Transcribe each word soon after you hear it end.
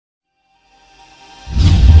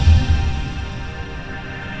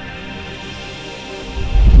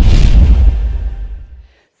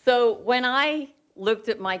So when I looked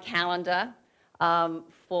at my calendar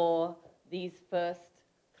for these first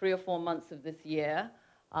 3 or 4 months of this year,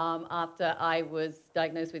 after I was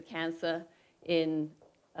diagnosed with cancer in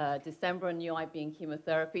December and knew I'd be in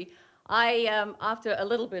chemotherapy, after a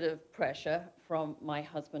little bit of pressure from my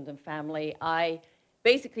husband and family, I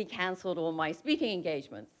basically canceled all my speaking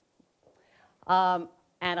engagements. And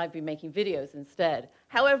I've been making videos instead.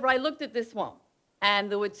 However, I looked at this one,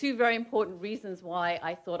 and there were 2 very important reasons why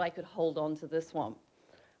I thought I could hold on to this one.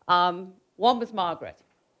 One was Margaret.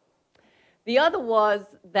 The other was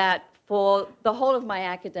that for the whole of my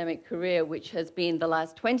academic career, which has been the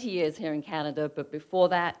last 20 years here in Canada, but before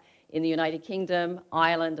that in the United Kingdom,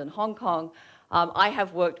 Ireland, and Hong Kong, I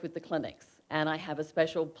have worked with the clinics. And I have a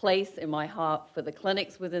special place in my heart for the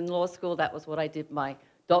clinics within law school. That was what I did my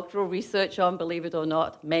doctoral research on, believe it or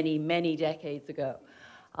not, many, many decades ago.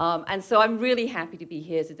 And so I'm really happy to be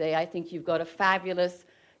here today. I think you've got a fabulous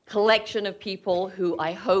collection of people who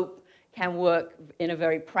I hope can work in a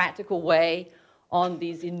very practical way on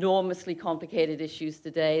these enormously complicated issues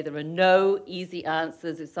today. There are no easy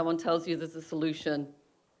answers. If someone tells you there's a solution,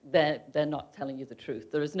 they're not telling you the truth.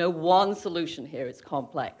 There is no one solution here. It's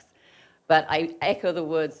complex. But I echo the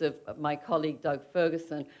words of my colleague, Doug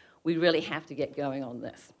Ferguson. We really have to get going on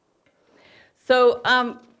this. So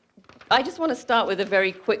I just want to start with a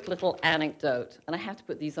very quick little anecdote. And I have to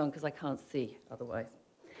put these on because I can't see otherwise.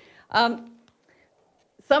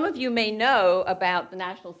 Some of you may know about the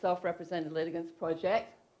National Self-Represented Litigants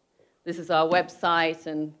Project. This is our website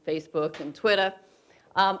and Facebook and Twitter.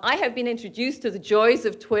 I have been introduced to the joys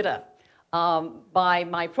of Twitter by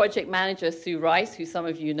my project manager, Sue Rice, who some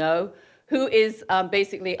of you know, who is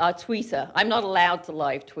basically our tweeter. I'm not allowed to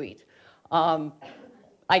live tweet.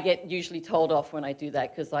 I get usually told off when I do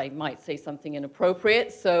that because I might say something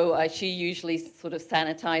inappropriate, so she usually sort of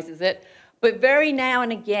sanitizes it. But very now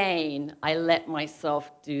and again, I let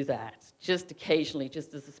myself do that, just occasionally,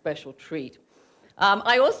 just as a special treat.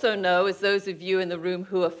 I also know, as those of you in the room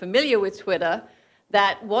who are familiar with Twitter,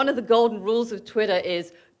 that one of the golden rules of Twitter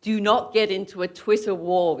is do not get into a Twitter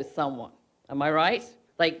war with someone. Am I right?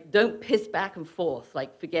 Like, don't piss back and forth.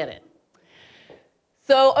 Like, forget it.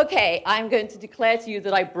 So, okay, I'm going to declare to you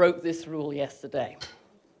that I broke this rule yesterday.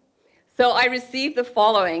 So I received the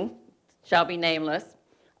following, shall be nameless,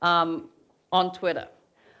 on Twitter.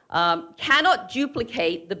 Cannot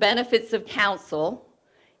duplicate the benefits of counsel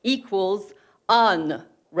equals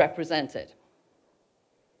unrepresented.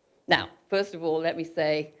 Now, first of all, let me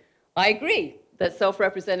say, I agree that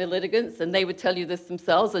self-represented litigants, and they would tell you this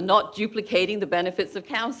themselves, are not duplicating the benefits of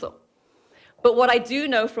counsel. But what I do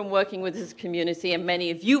know from working with this community, and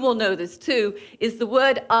many of you will know this too, is the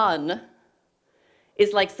word un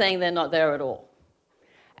is like saying they're not there at all.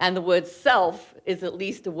 And the word self is at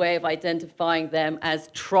least a way of identifying them as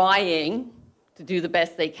trying to do the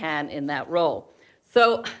best they can in that role.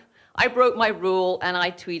 So I broke my rule and I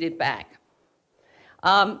tweeted back.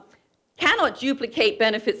 Cannot duplicate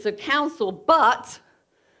benefits of counsel, but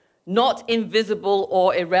not invisible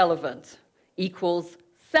or irrelevant equals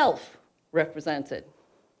self-represented.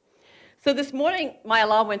 So this morning, my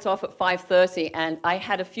alarm went off at 5:30, and I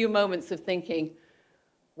had a few moments of thinking,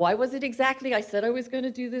 why was it exactly I said I was going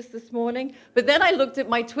to do this morning? But then I looked at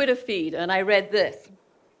my Twitter feed, and I read this.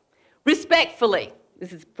 Respectfully,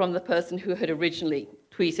 this is from the person who had originally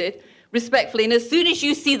tweeted, respectfully, and as soon as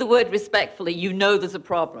you see the word respectfully, you know there's a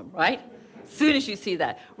problem, right? As soon as you see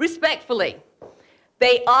that. Respectfully,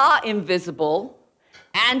 they are invisible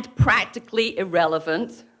and practically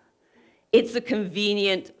irrelevant. It's a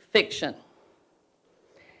convenient fiction.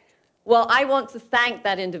 Well, I want to thank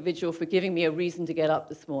that individual for giving me a reason to get up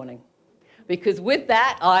this morning. Because with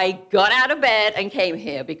that, I got out of bed and came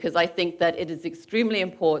here because I think that it is extremely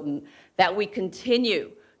important that we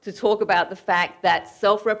continue to talk about the fact that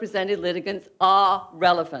self-represented litigants are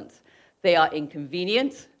relevant. They are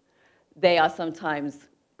inconvenient. They are sometimes,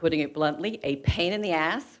 putting it bluntly, a pain in the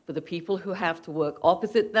ass for the people who have to work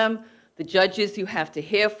opposite them, the judges who have to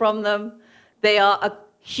hear from them. They are a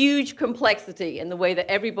huge complexity in the way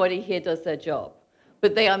that everybody here does their job.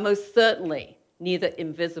 But they are most certainly neither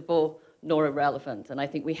invisible nor irrelevant. And I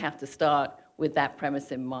think we have to start with that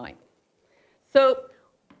premise in mind. So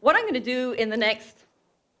what I'm going to do in the next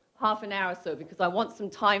half an hour or so, because I want some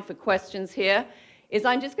time for questions here, is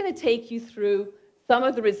I'm just going to take you through some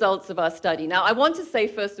of the results of our study. Now, I want to say,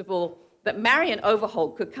 first of all, that Marion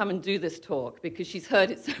Overholt could come and do this talk because she's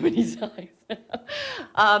heard it so many times.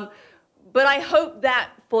 But I hope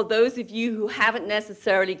that for those of you who haven't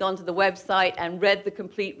necessarily gone to the website and read the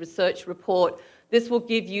complete research report, this will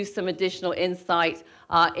give you some additional insight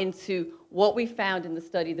into what we found in the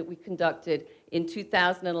study that we conducted in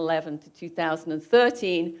 2011 to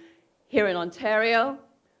 2013 here in Ontario,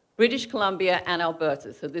 British Columbia, and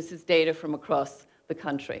Alberta. So this is data from across the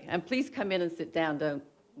country. And please come in and sit down, don't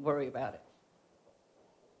worry about it.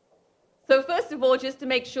 So first of all, just to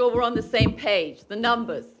make sure we're on the same page, the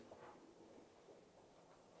numbers.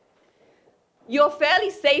 You're fairly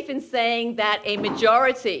safe in saying that a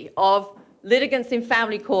majority of litigants in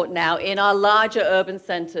family court now in our larger urban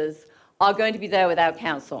centers are going to be there without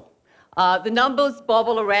counsel. The numbers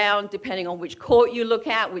bobble around depending on which court you look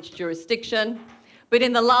at, which jurisdiction. But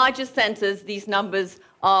in the larger centers, these numbers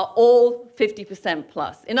are all 50%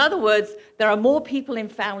 plus. In other words, there are more people in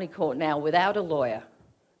family court now without a lawyer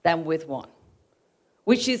than with one,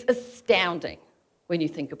 which is astounding when you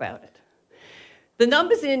think about it. The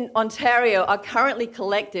numbers in Ontario are currently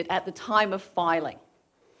collected at the time of filing.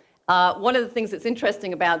 One of the things that's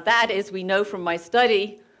interesting about that is we know from my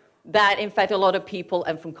study that, in fact, a lot of people,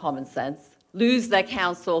 and from common sense, lose their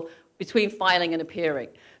counsel between filing and appearing.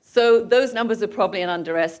 So those numbers are probably an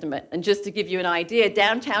underestimate. And just to give you an idea,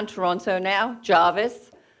 downtown Toronto now,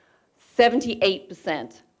 Jarvis,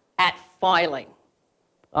 78% at filing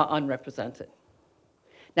are unrepresented.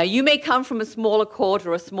 Now, you may come from a smaller court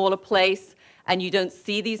or a smaller place, and you don't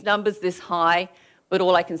see these numbers this high, but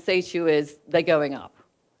all I can say to you is they're going up,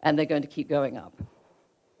 and they're going to keep going up.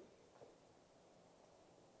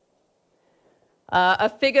 A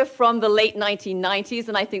figure from the late 1990s,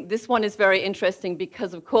 and I think this one is very interesting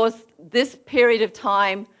because, of course, this period of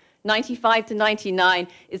time, 95 to 99,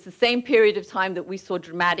 is the same period of time that we saw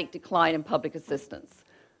dramatic decline in public assistance.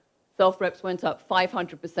 Self-reps went up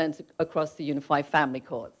 500% across the unified family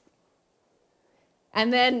courts.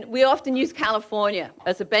 And then we often use California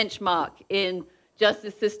as a benchmark in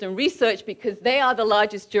justice system research because they are the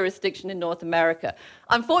largest jurisdiction in North America.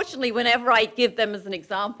 Unfortunately, whenever I give them as an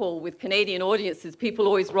example with Canadian audiences, people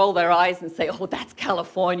always roll their eyes and say, oh, that's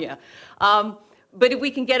California. But if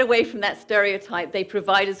we can get away from that stereotype, they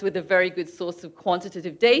provide us with a very good source of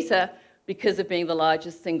quantitative data because of being the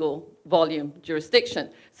largest single volume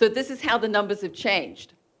jurisdiction. So this is how the numbers have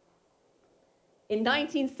changed. In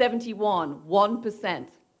 1971, 1%.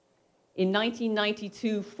 In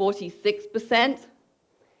 1992, 46%.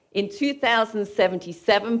 In 2000,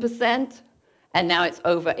 77%. And now it's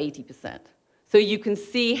over 80%. So you can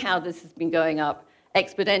see how this has been going up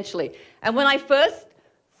exponentially. And when I first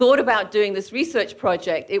thought about doing this research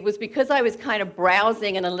project, it was because I was kind of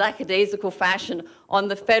browsing in a lackadaisical fashion on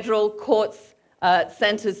the federal courts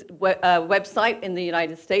Center's website in the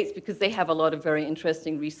United States because they have a lot of very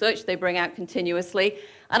interesting research they bring out continuously.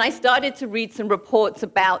 And I started to read some reports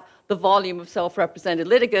about the volume of self-represented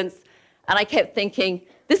litigants, and I kept thinking,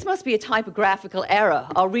 this must be a typographical error.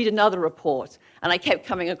 I'll read another report. And I kept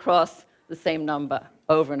coming across the same number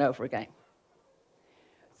over and over again.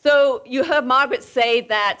 So you heard Margaret say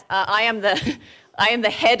that I am the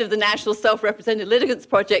head of the National Self-Represented Litigants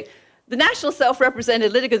Project. The National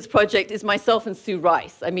Self-Represented Litigants Project is myself and Sue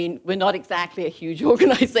Rice. I mean, we're not exactly a huge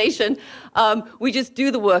organization. We just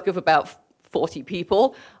do the work of about 40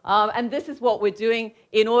 people. And this is what we're doing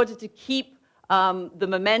in order to keep the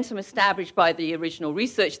momentum established by the original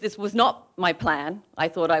research. This was not my plan. I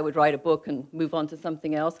thought I would write a book and move on to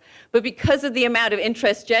something else. But because of the amount of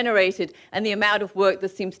interest generated and the amount of work there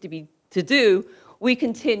seems to be to do, we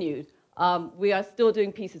continued. We are still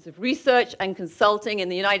doing pieces of research and consulting in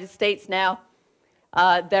the United States now.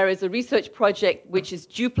 There is a research project which is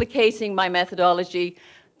duplicating my methodology,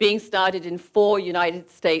 being started in 4 United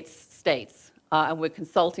States. And we're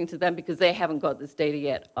consulting to them because they haven't got this data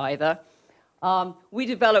yet either. We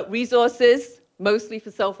develop resources, mostly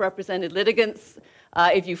for self-represented litigants.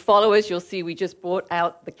 If you follow us, you'll see we just brought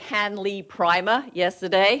out the CanLII primer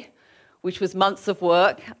yesterday, which was months of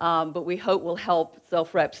work, but we hope will help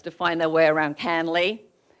self-reps to find their way around CanLII.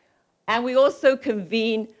 And we also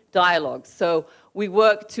convene dialogues. So we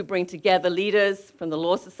work to bring together leaders from the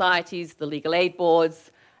law societies, the legal aid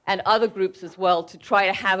boards, and other groups as well to try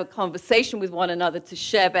to have a conversation with one another to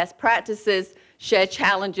share best practices, share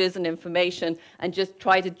challenges and information, and just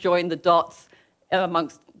try to join the dots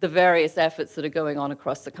amongst the various efforts that are going on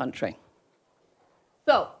across the country.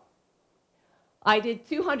 So I did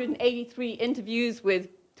 283 interviews with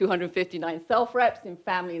 259 self-reps in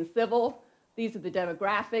family and civil. These are the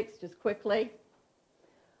demographics, just quickly.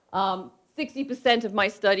 60% of my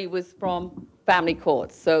study was from family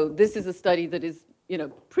courts. So this is a study that is,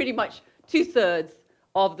 pretty much 2/3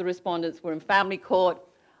 of the respondents were in family court.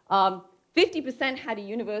 50% had a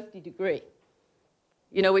university degree,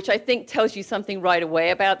 which I think tells you something right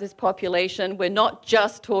away about this population. We're not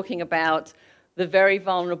just talking about the very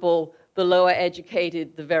vulnerable, the lower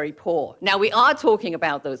educated, the very poor. Now, we are talking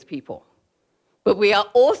about those people. But we are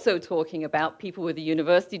also talking about people with a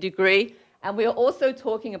university degree, and we are also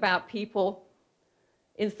talking about people,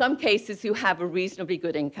 in some cases, who have a reasonably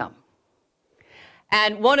good income.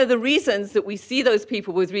 And one of the reasons that we see those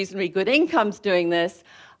people with reasonably good incomes doing this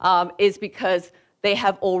is because they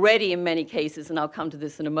have already, in many cases, and I'll come to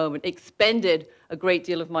this in a moment, expended a great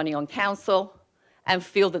deal of money on counsel and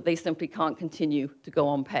feel that they simply can't continue to go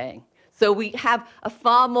on paying. So we have a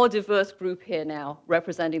far more diverse group here now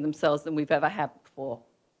representing themselves than we've ever had before.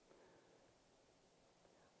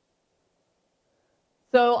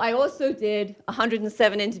 So I also did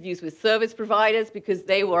 107 interviews with service providers because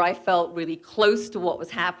they were, I felt, really close to what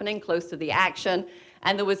was happening, close to the action.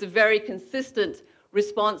 And there was a very consistent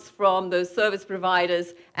response from those service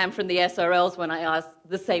providers and from the SRLs when I asked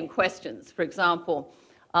the same questions. For example,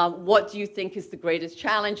 what do you think is the greatest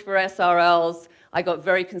challenge for SRLs? I got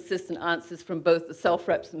very consistent answers from both the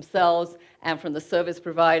self-reps themselves and from the service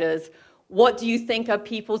providers. What do you think are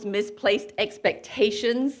people's misplaced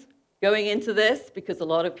expectations going into this? Because a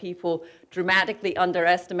lot of people dramatically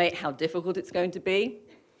underestimate how difficult it's going to be.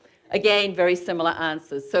 Again, very similar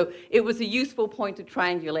answers. So it was a useful point of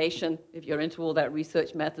triangulation if you're into all that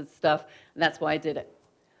research method stuff, and that's why I did it.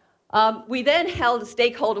 We then held a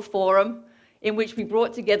stakeholder forum in which we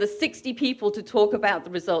brought together 60 people to talk about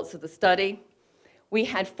the results of the study. We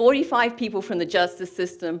had 45 people from the justice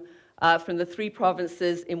system, from the 3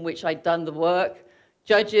 provinces in which I'd done the work: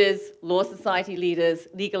 judges, law society leaders,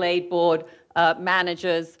 legal aid board,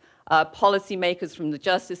 managers, policymakers from the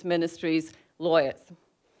justice ministries, lawyers.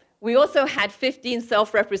 We also had 15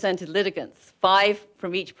 self-represented litigants, 5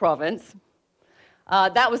 from each province.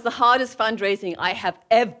 That was the hardest fundraising I have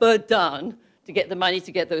ever done to get the money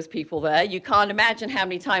to get those people there. You can't imagine how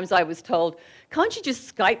many times I was told, can't you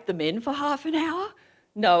just Skype them in for half an hour?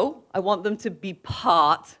 No, I want them to be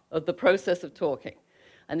part of the process of talking.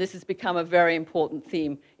 And this has become a very important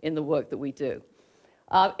theme in the work that we do.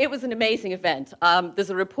 It was an amazing event. There's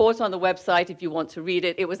a report on the website if you want to read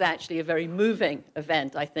it. It was actually a very moving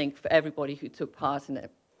event, I think, for everybody who took part in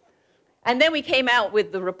it. And then we came out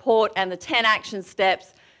with the report and the 10 action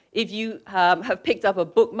steps. If you have picked up a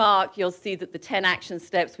bookmark, you'll see that the 10 action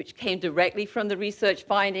steps, which came directly from the research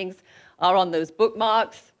findings, are on those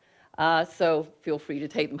bookmarks. So feel free to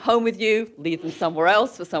take them home with you, leave them somewhere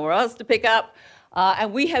else for someone else to pick up.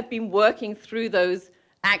 And we have been working through those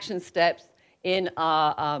action steps in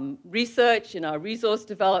our research, in our resource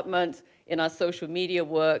development, in our social media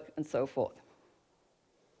work, and so forth.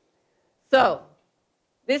 So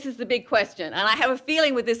this is the big question. And I have a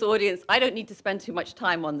feeling with this audience, I don't need to spend too much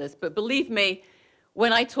time on this. But believe me,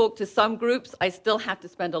 when I talk to some groups, I still have to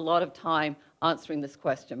spend a lot of time answering this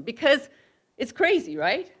question. Because it's crazy,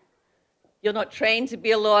 right? You're not trained to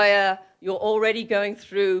be a lawyer. You're already going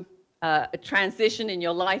through a transition in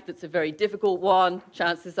your life that's a very difficult one,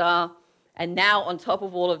 chances are. And now, on top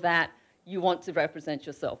of all of that, you want to represent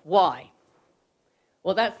yourself. Why?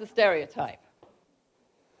 Well, that's the stereotype.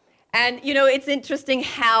 And, you know, it's interesting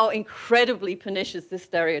how incredibly pernicious this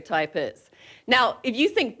stereotype is. Now, if you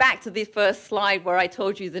think back to the first slide where I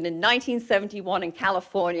told you that in 1971 in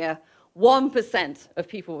California, 1% of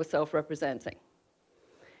people were self-representing.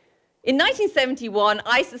 In 1971,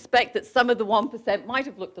 I suspect that some of the 1% might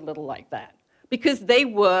have looked a little like that, because they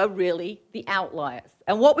were really the outliers.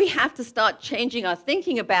 And what we have to start changing our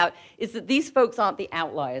thinking about is that these folks aren't the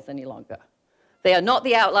outliers any longer. They are not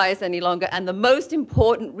the outliers any longer, and the most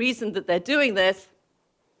important reason that they're doing this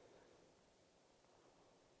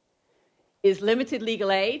is limited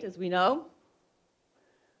legal aid, as we know,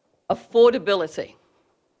 affordability.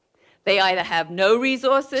 They either have no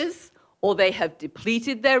resources, or they have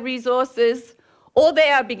depleted their resources, or they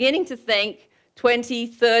are beginning to think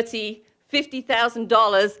 $20,000, $30,000,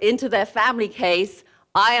 $50,000 into their family case,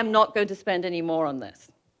 I am not going to spend any more on this.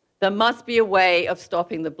 There must be a way of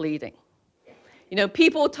stopping the bleeding. You know,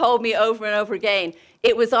 people told me over and over again,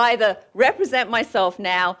 it was either represent myself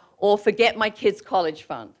now or forget my kids' college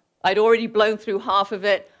fund. I'd already blown through half of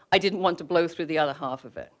it. I didn't want to blow through the other half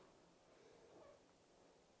of it.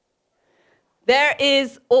 There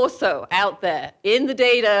is also out there in the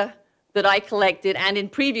data that I collected and in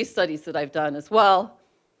previous studies that I've done as well,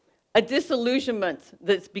 a disillusionment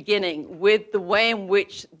that's beginning with the way in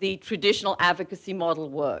which the traditional advocacy model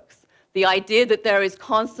works. The idea that there is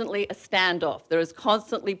constantly a standoff, there is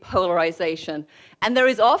constantly polarization, and there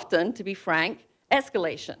is often, to be frank,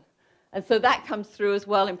 escalation. And so that comes through as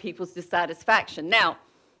well in people's dissatisfaction. Now,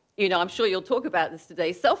 you know, I'm sure you'll talk about this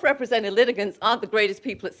today. Self-represented litigants aren't the greatest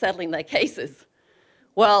people at settling their cases.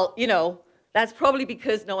 Well, you know, That's probably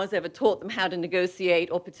because no one's ever taught them how to negotiate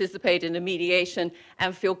or participate in a mediation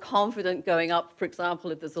and feel confident going up, for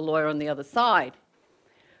example, if there's a lawyer on the other side.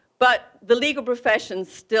 But the legal profession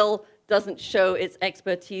still doesn't show its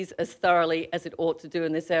expertise as thoroughly as it ought to do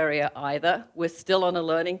in this area either. We're still on a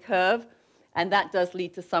learning curve, and that does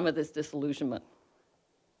lead to some of this disillusionment.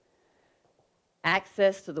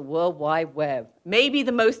 Access to the World Wide Web may be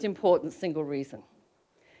the most important single reason.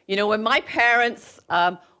 You know, when my parents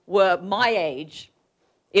were my age,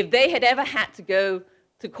 if they had ever had to go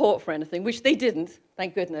to court for anything, which they didn't,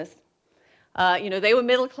 thank goodness, you know, they were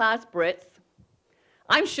middle-class Brits,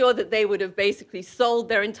 I'm sure that they would have basically sold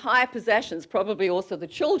their entire possessions, probably also the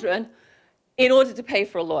children, in order to pay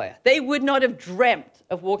for a lawyer. They would not have dreamt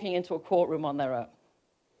of walking into a courtroom on their own.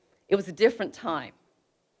 It was a different time.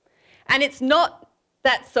 And it's not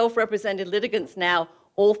that self-represented litigants now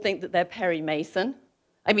all think that they're Perry Mason.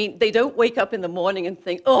 I mean, they don't wake up in the morning and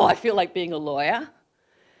think, oh, I feel like being a lawyer.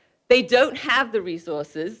 They don't have the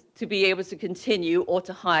resources to be able to continue or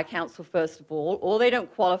to hire counsel, first of all, or they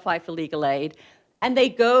don't qualify for legal aid. And they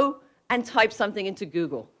go and type something into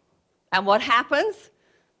Google. And what happens?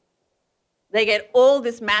 They get all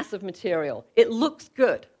this massive material. It looks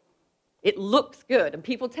good. It looks good. And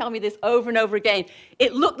people tell me this over and over again.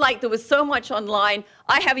 It looked like there was so much online.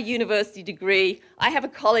 I have a university degree. I have a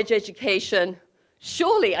college education.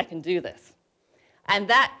 Surely I can do this. And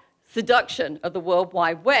that seduction of the World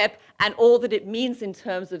Wide Web and all that it means in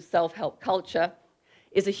terms of self-help culture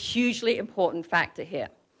is a hugely important factor here.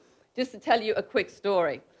 Just to tell you a quick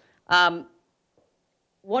story.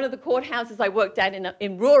 One of the courthouses I worked at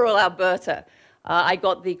in rural Alberta, I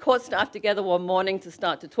got the court staff together one morning to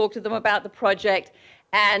start to talk to them about the project.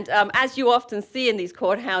 And as you often see in these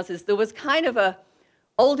courthouses, there was kind of an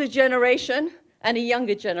older generation and a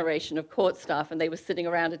younger generation of court staff, and they were sitting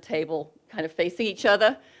around a table kind of facing each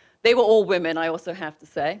other. They were all women, I also have to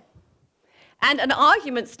say. And an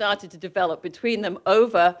argument started to develop between them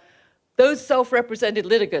over those self-represented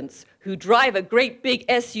litigants who drive a great big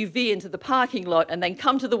SUV into the parking lot and then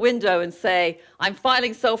come to the window and say, I'm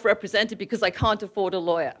filing self-represented because I can't afford a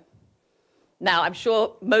lawyer. Now, I'm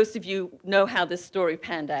sure most of you know how this story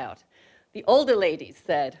panned out. The older ladies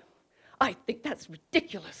said, I think that's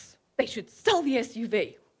ridiculous. They should sell the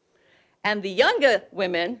SUV. And the younger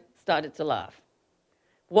women started to laugh.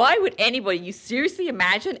 Why would anybody, you seriously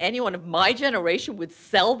imagine anyone of my generation would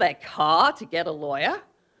sell their car to get a lawyer?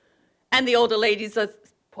 And the older ladies are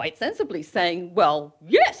quite sensibly saying, well,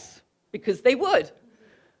 yes, because they would.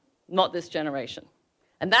 Not this generation.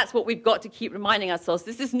 And that's what we've got to keep reminding ourselves.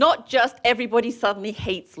 This is not just everybody suddenly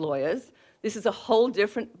hates lawyers. This is a whole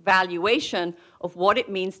different valuation of what it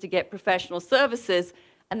means to get professional services,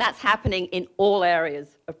 and that's happening in all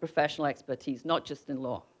areas of professional expertise, not just in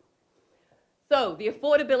law. So the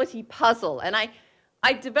affordability puzzle, and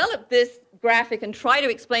I developed this graphic and try to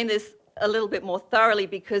explain this a little bit more thoroughly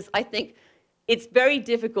because I think it's very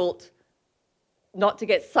difficult not to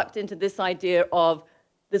get sucked into this idea of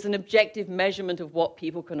there's an objective measurement of what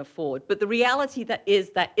people can afford. But the reality that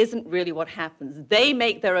isn't really what happens. They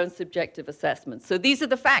make their own subjective assessments. So these are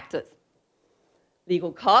the factors: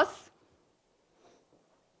 legal costs,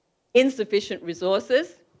 insufficient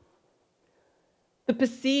resources, the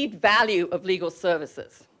perceived value of legal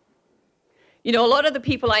services. You know, a lot of the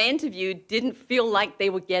people I interviewed didn't feel like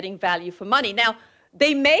they were getting value for money. Now,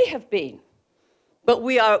 they may have been, but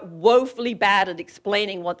we are woefully bad at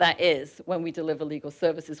explaining what that is when we deliver legal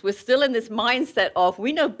services. We're still in this mindset of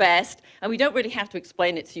we know best, and we don't really have to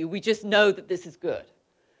explain it to you. We just know that this is good.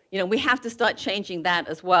 You know, we have to start changing that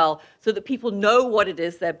as well so that people know what it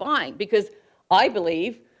is they're buying, because I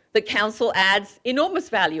believe that counsel adds enormous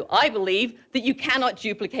value. I believe that you cannot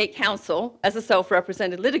duplicate counsel as a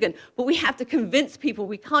self-represented litigant, but we have to convince people.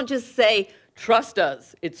 We can't just say, trust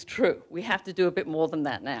us, it's true. We have to do a bit more than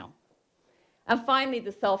that now. And finally,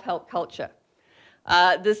 the self-help culture.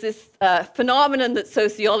 There's this phenomenon that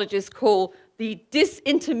sociologists call the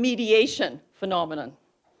disintermediation phenomenon.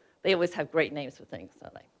 They always have great names for things,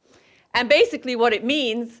 don't they? And basically what it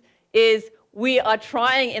means is we are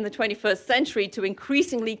trying in the 21st century to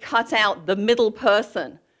increasingly cut out the middle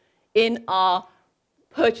person in our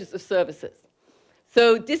purchase of services.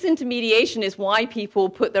 So disintermediation is why people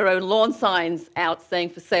put their own lawn signs out saying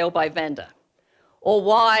for sale by vendor. Or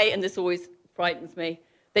why, and this always frightens me,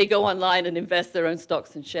 they go online and invest their own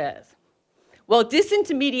stocks and shares. Well,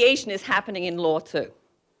 disintermediation is happening in law too.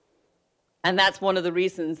 And that's one of the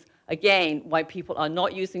reasons, again, why people are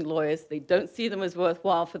not using lawyers. They don't see them as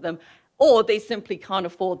worthwhile for them, or they simply can't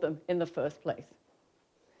afford them in the first place.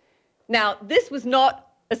 Now, this was not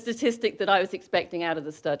a statistic that I was expecting out of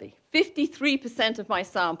the study. 53% of my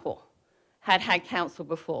sample had had counsel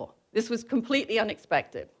before. This was completely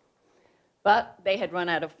unexpected. But they had run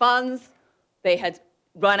out of funds, they had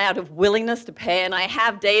run out of willingness to pay, and I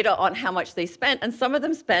have data on how much they spent, and some of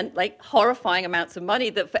them spent like horrifying amounts of money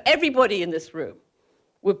that for everybody in this room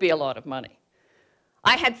would be a lot of money.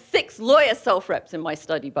 I had 6 lawyer self-reps in my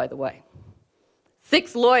study, by the way.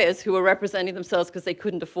 6 lawyers who were representing themselves because they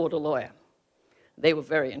couldn't afford a lawyer. They were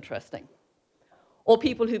very interesting. Or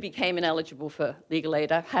people who became ineligible for legal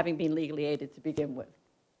aid, having been legally aided to begin with.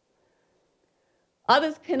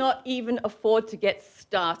 Others cannot even afford to get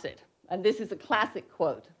started. And this is a classic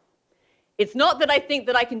quote. It's not that I think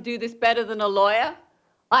that I can do this better than a lawyer.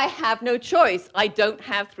 I have no choice. I don't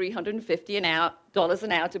have $350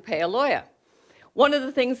 an hour to pay a lawyer. One of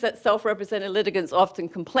the things that self-represented litigants often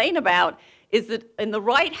complain about is that in the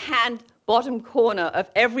right-hand bottom corner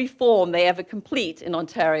of every form they ever complete in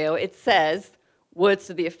Ontario, it says words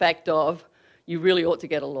to the effect of, you really ought to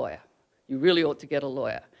get a lawyer. You really ought to get a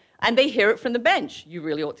lawyer. And they hear it from the bench. You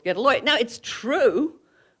really ought to get a lawyer. Now, it's true,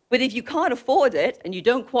 but if you can't afford it and you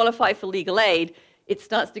don't qualify for legal aid, it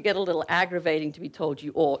starts to get a little aggravating to be told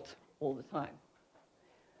you ought all the time.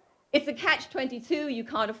 It's a catch-22. You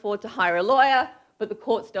can't afford to hire a lawyer, but the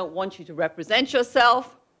courts don't want you to represent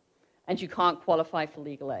yourself, and you can't qualify for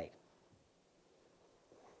legal aid.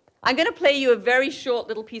 I'm going to play you a very short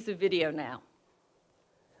little piece of video now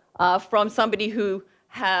from somebody who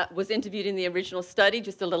was interviewed in the original study,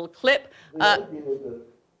 just a little clip. The idea that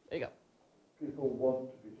there you go. People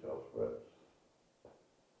want to be self-reps.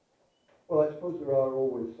 Well, I suppose there are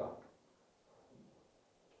always some.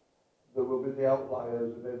 There will be the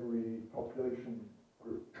outliers in every population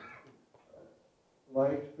group. My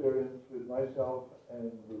experience with myself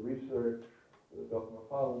and the research that Dr.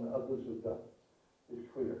 Macfarlane and others have done is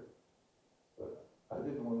clear. But I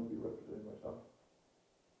didn't want to be representing myself.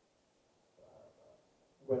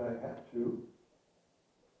 When I had to,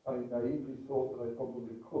 I naively thought that I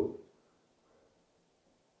probably could.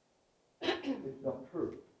 It's not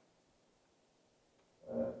true.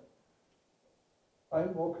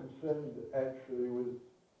 I'm more concerned actually with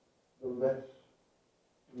the less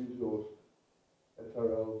resourced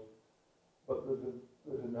SRLs, but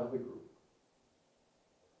there's another group.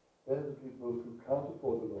 They're the people who can't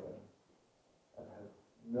afford a lawyer and have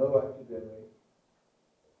no academic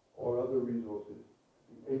or other resources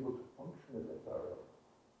able to function as SRL.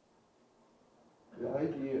 The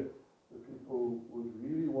idea that people would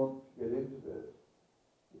really want to get into this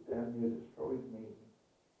it damn near destroys me.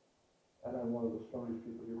 And I'm one of the strongest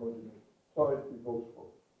people you're going to meet. Sorry to be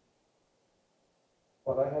boastful.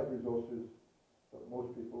 But I have resources that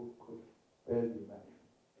most people could barely imagine.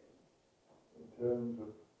 In terms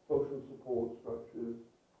of social support structures,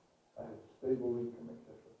 I have stable income,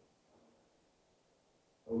 etc.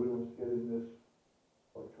 Nobody wants to get in this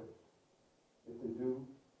by choice. If they do,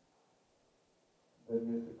 then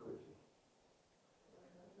yes, they're crazy.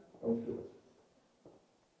 Don't do it.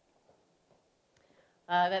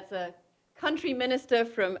 That's a country minister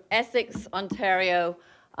from Essex, Ontario,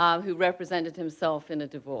 who represented himself in a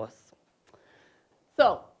divorce.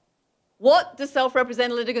 So, what do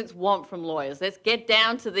self-represented litigants want from lawyers? Let's get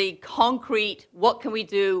down to the concrete. What can we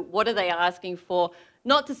do? What are they asking for?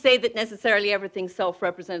 Not to say that necessarily everything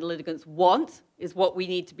self-represented litigants want is what we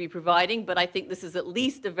need to be providing, but I think this is at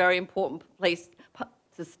least a very important place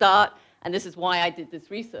to start, and this is why I did this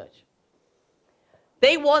research.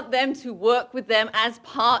 They want them to work with them as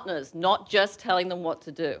partners, not just telling them what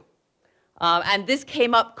to do. And this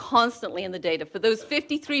came up constantly in the data. For those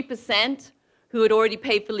 53% who had already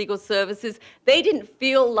paid for legal services, they didn't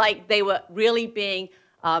feel like they were really being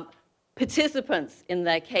participants in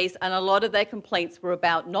their case, and a lot of their complaints were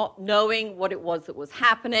about not knowing what it was that was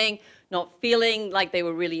happening, not feeling like they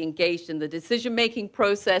were really engaged in the decision-making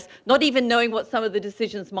process, not even knowing what some of the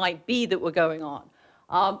decisions might be that were going on.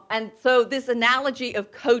 And so this analogy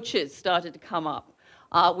of coaches started to come up,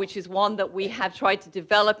 which is one that we have tried to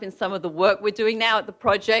develop in some of the work we're doing now at the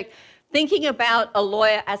project, thinking about a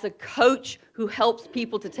lawyer as a coach who helps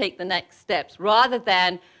people to take the next steps, rather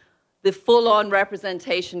than the full-on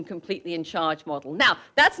representation, completely in charge model. Now,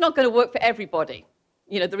 that's not going to work for everybody.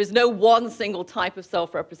 You know, there is no one single type of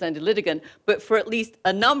self-represented litigant, but for at least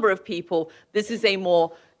a number of people, this is a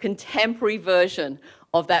more contemporary version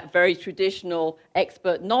of that very traditional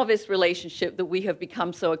expert-novice relationship that we have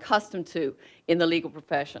become so accustomed to in the legal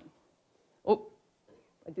profession. Oh,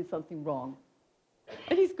 I did something wrong.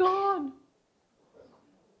 And he's gone.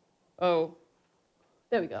 Oh,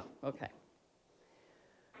 there we go, okay.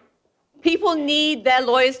 People need their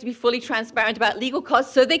lawyers to be fully transparent about legal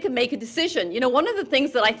costs so they can make a decision. You know, one of the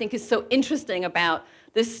things that I think is so interesting about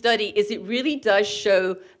this study is it really does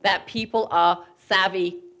show that people are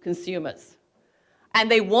savvy consumers. And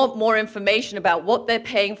they want more information about what they're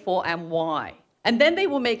paying for and why. And then they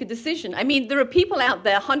will make a decision. I mean, there are people out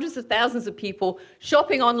there, hundreds of thousands of people,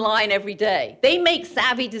 shopping online every day. They make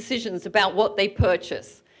savvy decisions about what they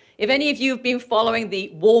purchase. If any of you have been following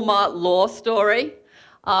the Walmart law story,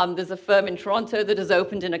 there's a firm in Toronto that has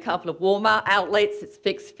opened in a couple of Walmart outlets. It's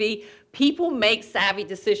fixed fee. People make savvy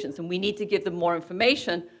decisions, and we need to give them more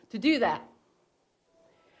information to do that.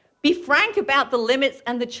 Be frank about the limits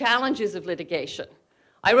and the challenges of litigation.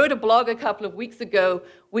 I wrote a blog a couple of weeks ago,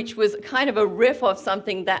 which was kind of a riff of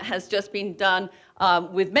something that has just been done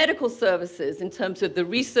with medical services in terms of the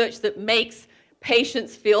research that makes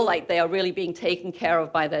patients feel like they are really being taken care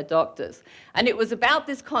of by their doctors. And it was about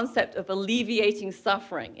this concept of alleviating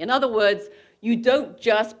suffering. In other words, you don't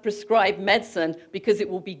just prescribe medicine because it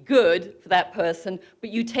will be good for that person,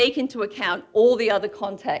 but you take into account all the other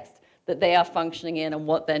context that they are functioning in and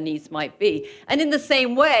what their needs might be. And in the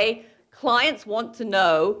same way, clients want to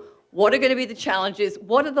know what are going to be the challenges,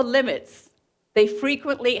 what are the limits. They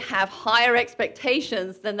frequently have higher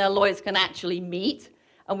expectations than their lawyers can actually meet,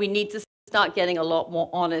 and we need to start getting a lot more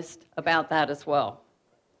honest about that as well.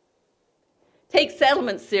 Take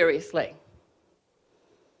settlements seriously.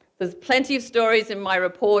 There's plenty of stories in my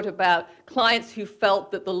report about clients who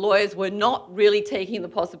felt that the lawyers were not really taking the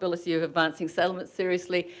possibility of advancing settlements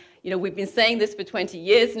seriously. You know, we've been saying this for 20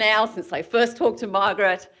 years now, since I first talked to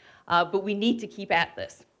Margaret, but we need to keep at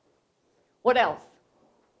this. What else?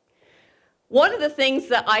 One of the things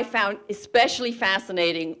that I found especially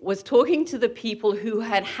fascinating was talking to the people who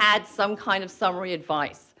had had some kind of summary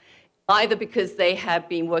advice, either because they had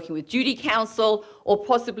been working with duty counsel or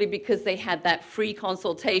possibly because they had that free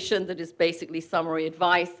consultation that is basically summary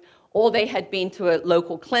advice, or they had been to a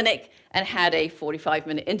local clinic and had a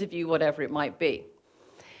 45-minute interview, whatever it might be.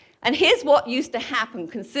 And here's what used to happen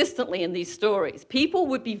consistently in these stories. People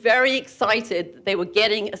would be very excited that they were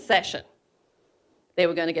getting a session. They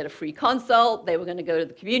were going to get a free consult, they were going to go to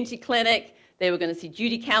the community clinic, they were going to see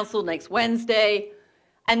duty counsel next Wednesday,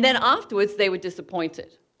 and then afterwards they were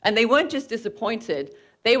disappointed. And they weren't just disappointed,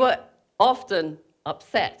 they were often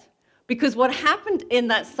upset. Because what happened in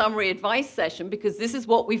that summary advice session, because this is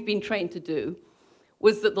what we've been trained to do,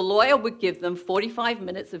 was that the lawyer would give them 45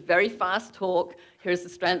 minutes of very fast talk. Here's the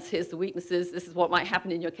strengths, here's the weaknesses, this is what might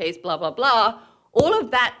happen in your case, blah, blah, blah. All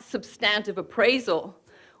of that substantive appraisal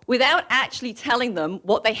without actually telling them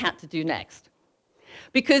what they had to do next.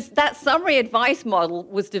 Because that summary advice model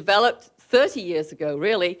was developed 30 years ago,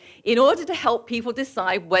 really, in order to help people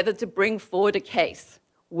decide whether to bring forward a case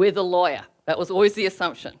with a lawyer. That was always the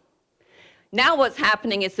assumption. Now what's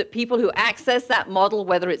happening is that people who access that model,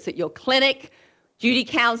 whether it's at your clinic, duty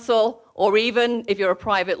counsel, or even if you're a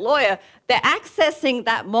private lawyer, they're accessing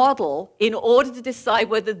that model in order to decide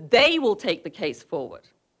whether they will take the case forward.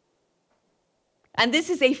 And this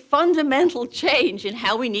is a fundamental change in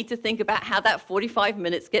how we need to think about how that 45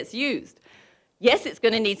 minutes gets used. Yes, it's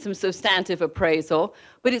going to need some substantive appraisal,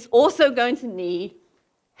 but it's also going to need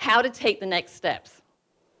how to take the next steps.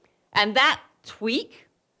 And that tweak,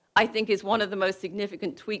 I think, is one of the most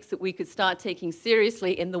significant tweaks that we could start taking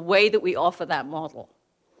seriously in the way that we offer that model.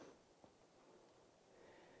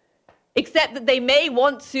 Except that they may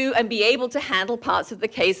want to and be able to handle parts of the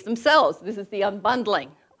case themselves. This is the unbundling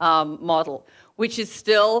model, which is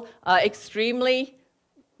still extremely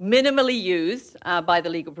minimally used by the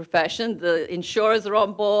legal profession. The insurers are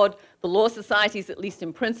on board, the law societies, at least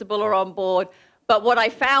in principle, are on board. But what I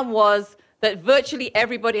found was that virtually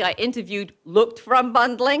everybody I interviewed looked for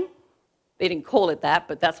unbundling. They didn't call it that,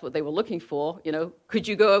 but that's what they were looking for. You know, could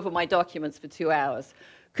you go over my documents for 2 hours?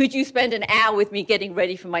 Could you spend an hour with me getting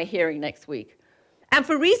ready for my hearing next week? And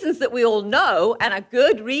for reasons that we all know, and are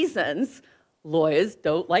good reasons, lawyers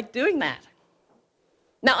don't like doing that.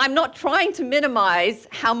 Now, I'm not trying to minimize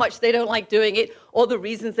how much they don't like doing it or the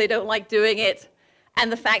reasons they don't like doing it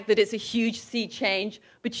and the fact that it's a huge sea change.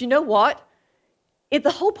 But you know what? If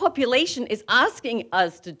the whole population is asking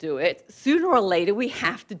us to do it, sooner or later we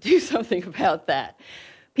have to do something about that.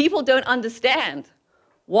 People don't understand.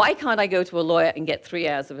 Why can't I go to a lawyer and get 3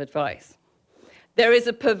 hours of advice? There is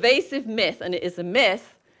a pervasive myth, and it is a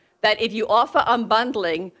myth, that if you offer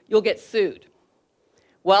unbundling, you'll get sued.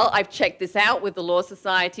 Well, I've checked this out with the law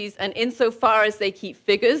societies, and insofar as they keep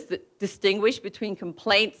figures that distinguish between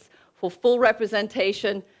complaints for full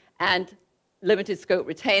representation and limited scope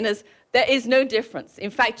retainers, there is no difference.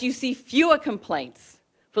 In fact, you see fewer complaints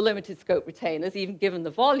for limited scope retainers, even given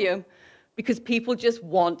the volume, because people just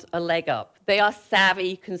want a leg up. They are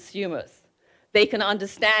savvy consumers. They can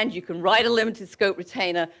understand you can write a limited scope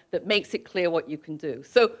retainer that makes it clear what you can do.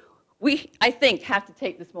 So we, I think, have to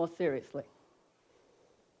take this more seriously.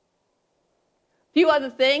 A few other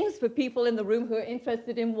things for people in the room who are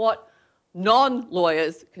interested in what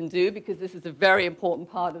non-lawyers can do, because this is a very important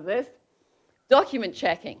part of this. Document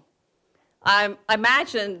checking. I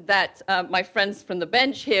imagine that my friends from the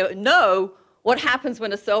bench here know what happens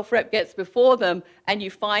when a self-rep gets before them and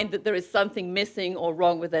you find that there is something missing or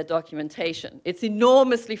wrong with their documentation. It's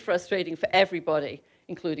enormously frustrating for everybody,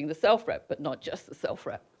 including the self-rep, but not just the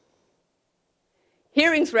self-rep.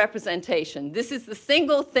 Hearings representation. This is the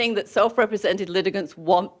single thing that self-represented litigants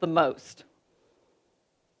want the most.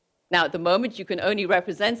 Now, at the moment, you can only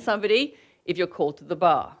represent somebody if you're called to the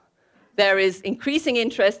bar. There is increasing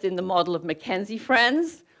interest in the model of Mackenzie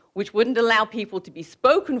Friends, which wouldn't allow people to be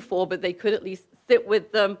spoken for, but they could at least sit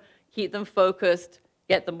with them, keep them focused,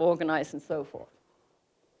 get them organized, and so forth.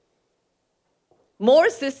 More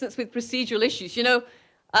assistance with procedural issues. You know,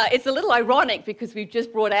 it's a little ironic because we've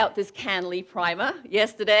just brought out this Canley primer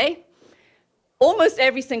yesterday. Almost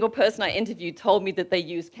every single person I interviewed told me that they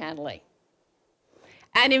use Canley.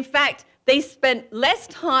 And in fact, they spent less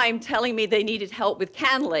time telling me they needed help with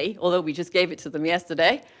Canley, although we just gave it to them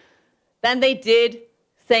yesterday, than they did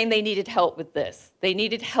saying they needed help with this. They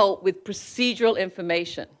needed help with procedural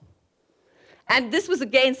information. And this was,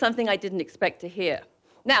 again, something I didn't expect to hear.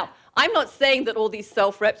 Now, I'm not saying that all these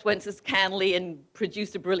self-reps went to Canley and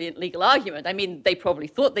produced a brilliant legal argument. I mean, they probably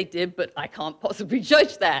thought they did, but I can't possibly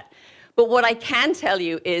judge that. But what I can tell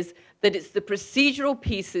you is that it's the procedural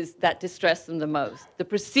pieces that distress them the most. The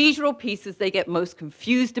procedural pieces they get most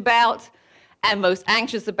confused about and most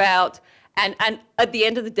anxious about, and at the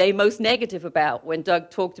end of the day, most negative about, when Doug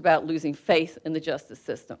talked about losing faith in the justice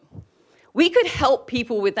system. We could help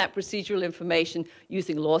people with that procedural information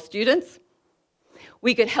using law students.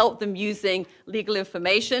 We could help them using legal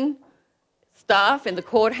information staff in the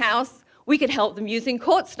courthouse. We could help them using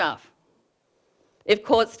court staff. If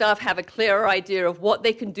court staff have a clearer idea of what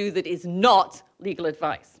they can do that is not legal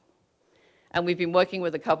advice. And we've been working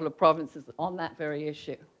with a couple of provinces on that very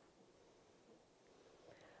issue.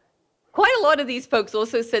 Quite a lot of these folks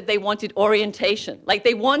also said they wanted orientation. Like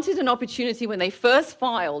they wanted an opportunity when they first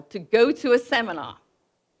filed to go to a seminar,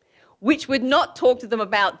 which would not talk to them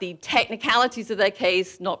about the technicalities of their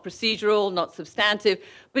case, not procedural, not substantive,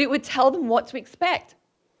 but it would tell them what to expect.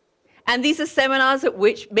 And these are seminars at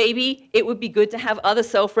which maybe it would be good to have other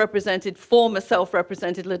self-represented, former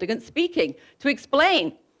self-represented litigants speaking to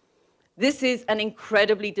explain. This is an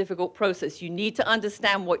incredibly difficult process. You need to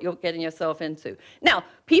understand what you're getting yourself into. Now,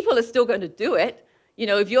 people are still going to do it. You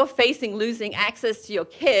know, if you're facing losing access to your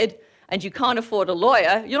kid and you can't afford a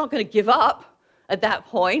lawyer, you're not going to give up at that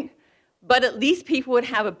point. But at least people would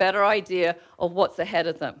have a better idea of what's ahead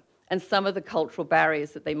of them and some of the cultural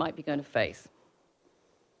barriers that they might be going to face.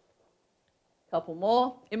 Couple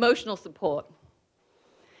more. Emotional support.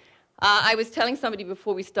 I was telling somebody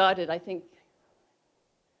before we started, I think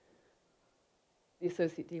the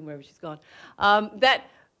associate dean, wherever she's gone, that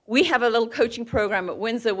we have a little coaching program at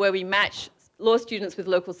Windsor where we match law students with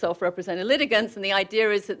local self-represented litigants, and the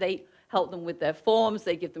idea is that they help them with their forms,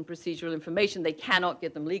 they give them procedural information, they cannot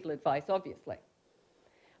give them legal advice, obviously.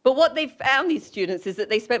 But what they found, these students, is that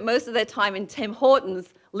they spent most of their time in Tim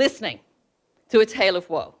Hortons listening to a tale of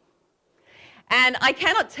woe. And I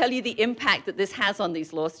cannot tell you the impact that this has on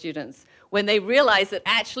these law students when they realize that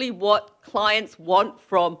actually what clients want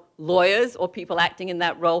from lawyers or people acting in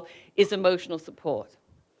that role is emotional support.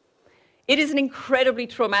 It is an incredibly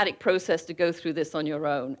traumatic process to go through this on your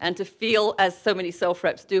own and to feel, as so many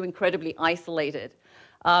self-reps do, incredibly isolated.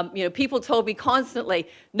 You know, people told me constantly,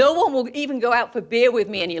 no one will even go out for beer with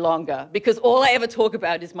me any longer because all I ever talk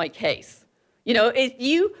about is my case. You know, if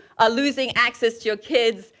you are losing access to your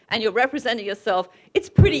kids and you're representing yourself, it's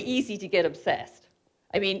pretty easy to get obsessed.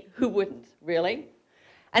 I mean, who wouldn't, really?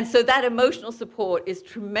 And so that emotional support is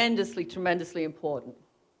tremendously, tremendously important.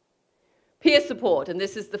 Peer support, and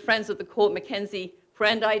this is the Friends of the Court Mackenzie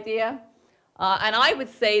friend idea. And I would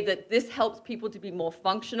say that this helps people to be more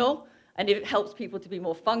functional, and if it helps people to be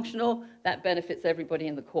more functional, that benefits everybody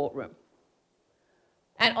in the courtroom.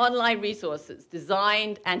 And online resources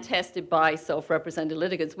designed and tested by self-represented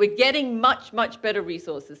litigants. We're getting much, much better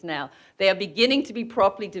resources now. They are beginning to be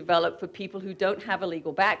properly developed for people who don't have a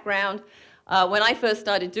legal background. When I first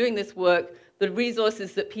started doing this work, the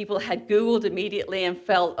resources that people had Googled immediately and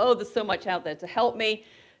felt, oh, there's so much out there to help me,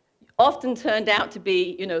 often turned out to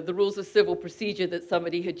be, you know, the rules of civil procedure that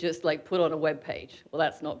somebody had just like put on a web page. Well,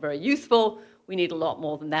 that's not very useful. We need a lot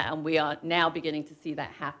more than that, and we are now beginning to see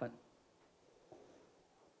that happen.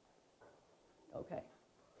 Okay.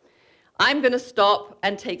 I'm going to stop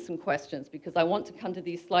and take some questions because I want to come to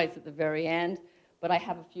these slides at the very end, but I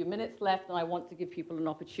have a few minutes left and I want to give people an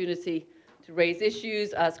opportunity to raise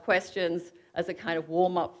issues, ask questions as a kind of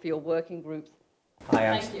warm-up for your working groups.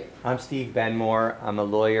 Hi, I'm Steve Benmore. I'm a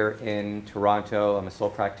lawyer in Toronto. I'm a sole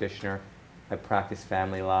practitioner. I practice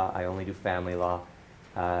family law. I only do family law.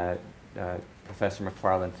 Professor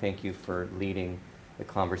Macfarlane, thank you for leading the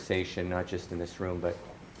conversation, not just in this room, but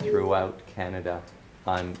throughout Canada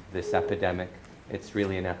on this epidemic. It's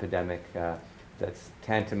really an epidemic that's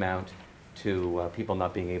tantamount to people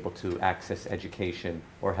not being able to access education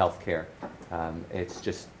or health care. It's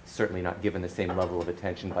just certainly not given the same level of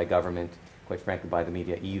attention by government, quite frankly by the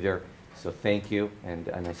media either. So thank you, and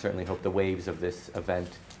I certainly hope the waves of this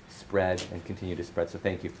event spread and continue to spread, so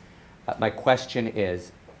thank you. My question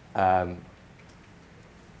is, and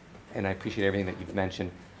I appreciate everything that you've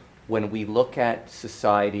mentioned, when we look at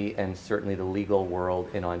society and certainly the legal world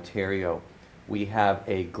in Ontario, we have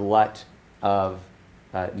a glut of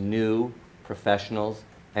new professionals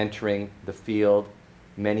entering the field,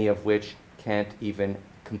 many of which can't even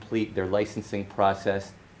complete their licensing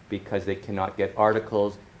process because they cannot get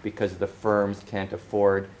articles, because the firms can't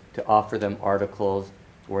afford to offer them articles.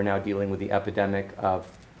 We're now dealing with the epidemic of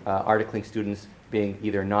articling students being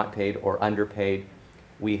either not paid or underpaid.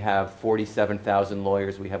 We have 47,000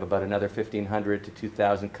 lawyers. We have about another 1,500 to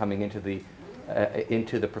 2,000 coming into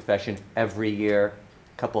the profession every year.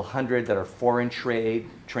 A couple hundred that are foreign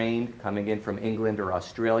trained, coming in from England or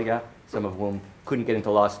Australia, some of whom couldn't get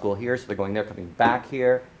into law school here, so they're going there, coming back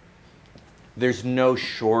here. There's no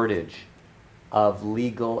shortage of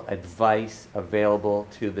legal advice available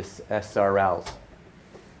to the SRLs.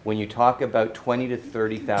 When you talk about $20,000 to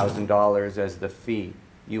 $30,000 as the fee,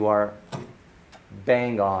 you are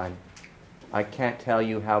bang on. I can't tell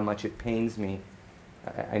you how much it pains me.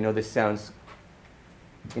 I know this sounds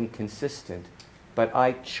inconsistent, but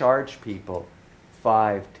I charge people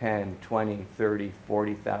 $5,000, $10,000, $20,000, $30,000,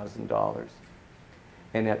 $40,000.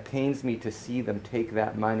 And it pains me to see them take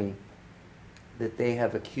that money that they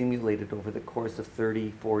have accumulated over the course of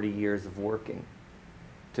 30, 40 years of working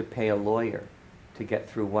to pay a lawyer to get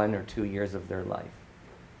through 1 or 2 years of their life.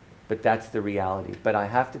 But that's the reality. But I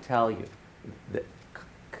have to tell you that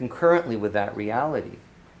concurrently with that reality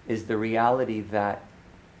is the reality that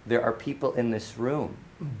there are people in this room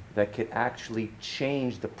that could actually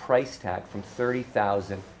change the price tag from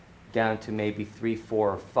 $30,000 down to maybe $3,000, $4,000,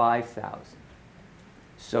 or $5,000.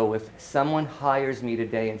 So if someone hires me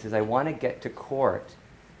today and says, I want to get to court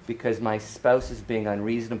because my spouse is being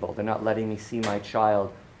unreasonable, they're not letting me see my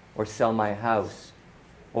child or sell my house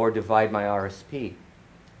or divide my RSP,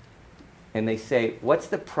 and they say, what's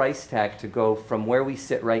the price tag to go from where we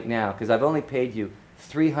sit right now, because I've only paid you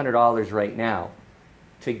 $300 right now,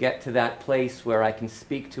 to get to that place where I can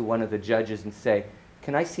speak to one of the judges and say,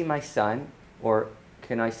 can I see my son or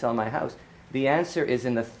can I sell my house? The answer is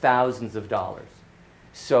in the thousands of dollars.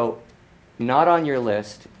 So not on your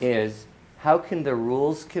list is how can the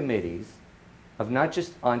rules committees of not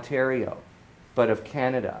just Ontario, but of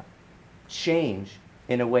Canada change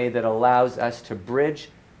in a way that allows us to bridge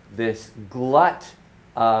this glut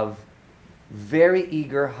of very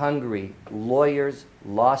eager, hungry lawyers,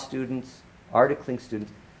 law students, articling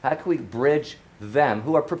students. How can we bridge them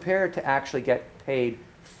who are prepared to actually get paid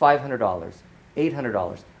 $500,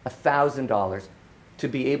 $800, $1,000 to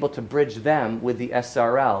be able to bridge them with the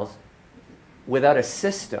SRLs without a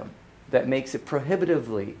system that makes it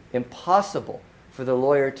prohibitively impossible for the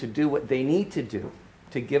lawyer to do what they need to do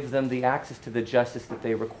to give them the access to the justice that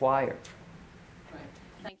they require. Right.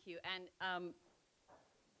 Thank you. And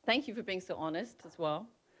thank you for being so honest as well.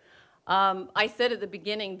 I said at the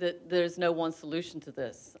beginning that there's no one solution to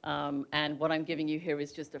this. And what I'm giving you here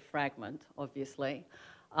is just a fragment, obviously.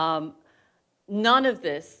 None of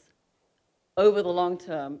this over the long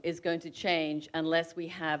term is going to change unless we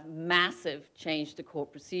have massive change to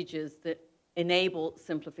court procedures that enable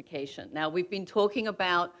simplification. Now, we've been talking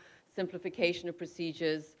about simplification of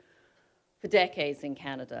procedures for decades in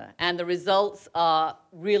Canada, and the results are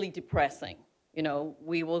really depressing. You know,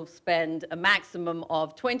 we will spend a maximum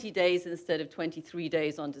of 20 days instead of 23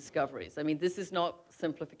 days on discoveries. I mean, this is not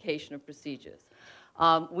simplification of procedures.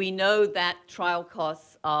 We know that trial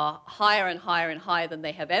costs are higher and higher and higher than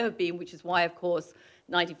they have ever been, which is why, of course,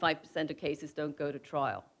 95% of cases don't go to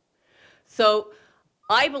trial. So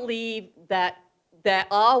I believe that there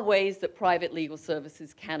are ways that private legal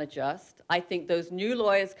services can adjust. I think those new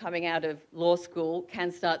lawyers coming out of law school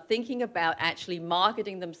can start thinking about actually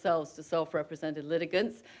marketing themselves to self-represented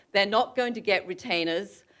litigants. They're not going to get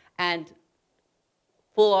retainers and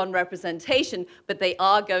full-on representation, but they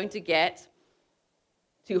are going to get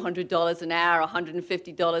 $200 an hour,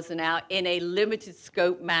 $150 an hour in a limited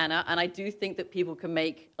scope manner. And I do think that people can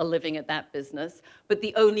make a living at that business. But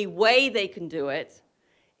the only way they can do it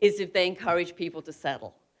is if they encourage people to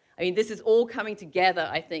settle. I mean, this is all coming together,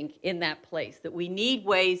 I think, in that place, that we need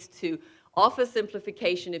ways to offer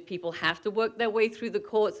simplification if people have to work their way through the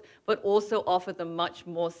courts, but also offer them much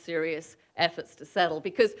more serious efforts to settle.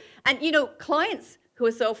 Because, and you know, clients who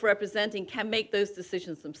are self-representing can make those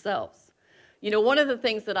decisions themselves. You know, one of the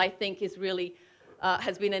things that I think is really,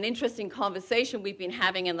 has been an interesting conversation we've been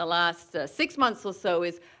having in the last 6 months or so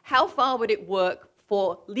is how far would it work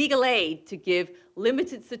for legal aid to give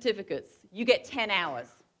limited certificates? You get 10 hours.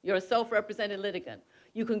 You're a self-represented litigant.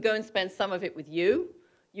 You can go and spend some of it with you.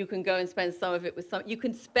 You can go and spend some of it with some. You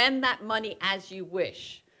can spend that money as you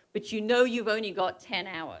wish, but you know you've only got 10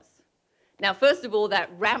 hours. Now, first of all, that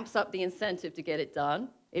ramps up the incentive to get it done.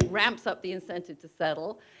 It ramps up the incentive to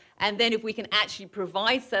settle. And then if we can actually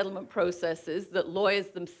provide settlement processes that lawyers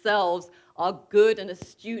themselves are good and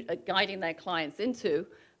astute at guiding their clients into,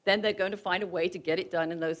 then they're going to find a way to get it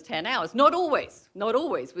done in those 10 hours. Not always, not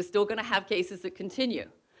always. We're still going to have cases that continue.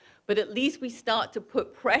 But at least we start to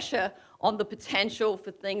put pressure on the potential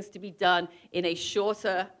for things to be done in a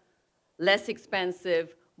shorter, less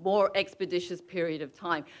expensive, more expeditious period of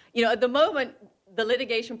time. You know, at the moment, the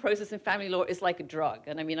litigation process in family law is like a drug.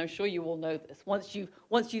 And I mean, I'm sure you all know this. Once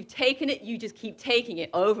you've taken it, you just keep taking it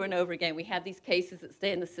over and over again. We have these cases that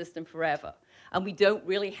stay in the system forever. And we don't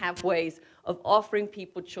really have ways of offering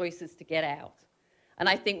people choices to get out. And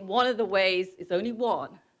I think one of the ways, it's only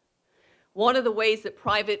one of the ways that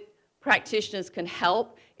private practitioners can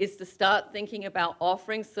help is to start thinking about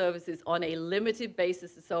offering services on a limited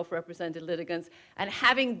basis to self-represented litigants and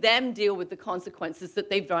having them deal with the consequences that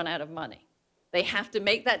they've run out of money. They have to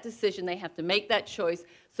make that decision. They have to make that choice.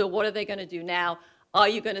 So what are they going to do now? Are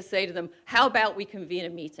you going to say to them, how about we convene a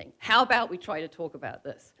meeting? How about we try to talk about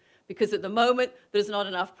this? Because at the moment, there's not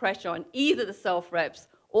enough pressure on either the self-reps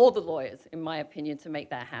or the lawyers, in my opinion, to make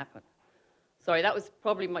that happen. Sorry, that was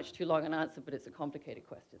probably much too long an answer, but it's a complicated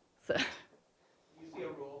question. So. Do you see a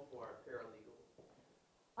role for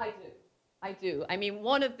paralegals? I do. I mean,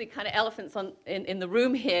 one of the kind of elephants in the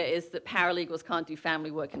room here is that paralegals can't do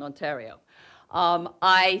family work in Ontario.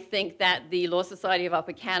 I think that the Law Society of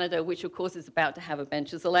Upper Canada, which of course is about to have a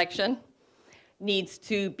benches election, needs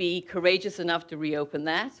to be courageous enough to reopen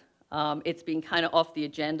that. It's been kind of off the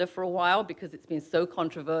agenda for a while because it's been so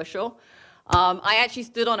controversial. I actually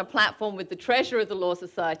stood on a platform with the treasurer of the Law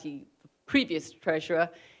Society, the previous treasurer,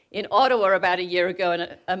 in Ottawa about a year ago,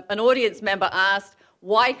 and an audience member asked,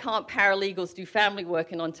 why can't paralegals do family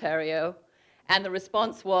work in Ontario? And the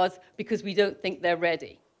response was, because we don't think they're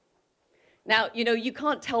ready. Now, you know, you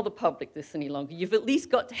can't tell the public this any longer. You've at least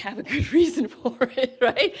got to have a good reason for it,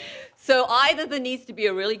 right? So either there needs to be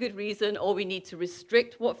a really good reason, or we need to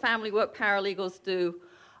restrict what family work paralegals do,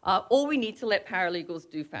 or we need to let paralegals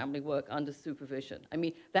do family work under supervision. I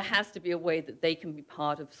mean, there has to be a way that they can be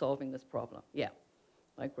part of solving this problem. Yeah,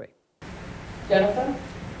 I agree. Jennifer?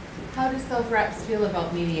 How do self-reps feel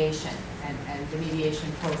about mediation and the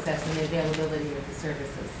mediation process and the availability of the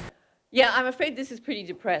services? Yeah, I'm afraid this is pretty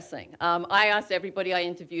depressing. I asked everybody I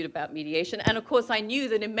interviewed about mediation, and of course I knew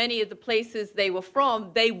that in many of the places they were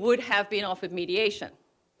from, they would have been offered mediation.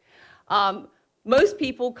 Most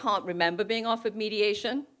people can't remember being offered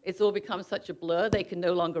mediation. It's all become such a blur, they can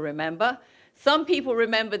no longer remember. Some people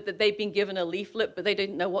remembered that they'd been given a leaflet, but they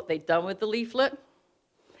didn't know what they'd done with the leaflet.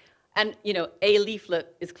 And, you know, a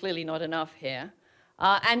leaflet is clearly not enough here.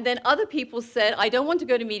 And then other people said, I don't want to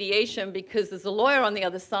go to mediation because there's a lawyer on the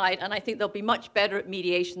other side, and I think they'll be much better at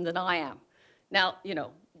mediation than I am. Now, you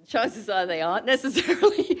know, chances are they aren't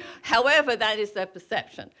necessarily. However, that is their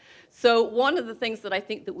perception. So one of the things that I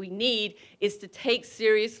think that we need is to take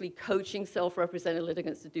seriously coaching self-represented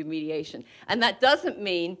litigants to do mediation. And that doesn't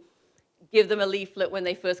mean give them a leaflet when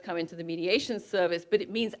they first come into the mediation service, but it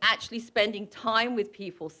means actually spending time with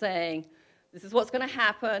people saying, this is what's going to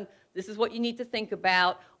happen, this is what you need to think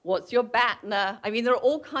about, what's your BATNA. I mean, there are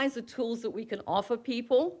all kinds of tools that we can offer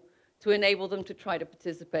people to enable them to try to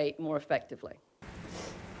participate more effectively.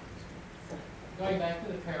 Going back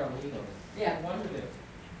to the paralegals, Yeah. I wondered if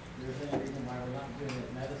there's any reason why we're not doing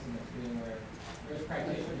it medicine that's doing where there's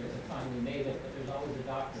practitioners at time we made it, but there's always a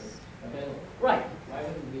doctor available. Right. Why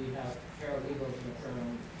wouldn't we have paralegals in the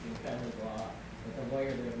firm in family law with a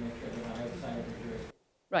lawyer there to make sure they're not outside of the jurisdiction?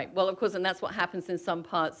 Right. Well, of course, and that's what happens in some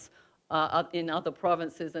parts, in other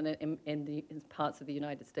provinces and in parts of the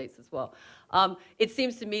United States as well. It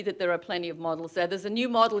seems to me that there are plenty of models there. There's a new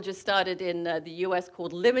model just started in the US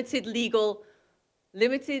called limited legal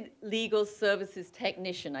Limited legal services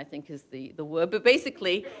technician, I think is the word, but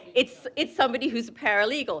basically it's somebody who's a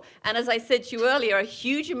paralegal. And as I said to you earlier, a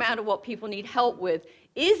huge amount of what people need help with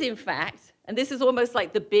is in fact, and this is almost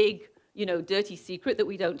like the big, you know, dirty secret that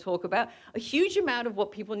we don't talk about, a huge amount of what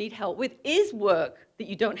people need help with is work that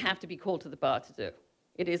you don't have to be called to the bar to do.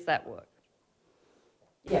 It is that work.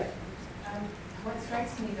 Yeah. What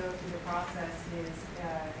strikes me, though, through the process is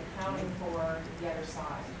accounting for the other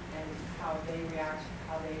side and how they react,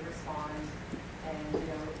 how they respond, and, you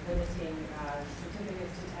know, limiting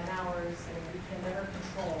certificates to 10 hours. I mean, we can never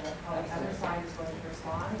control how the other side is going to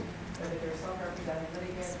respond, whether they're self-represented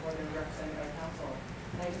litigants or they're represented by counsel.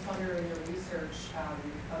 And I just wonder, in your research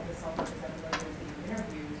of the self-represented litigants that you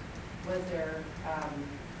interviewed, was there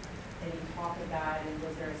any talk of that, and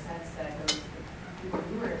was there a sense that those people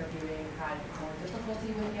you were interviewing had more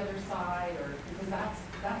difficulty with the other side, or because that's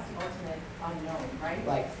the ultimate unknown, right?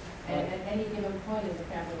 Right. And at any given point in the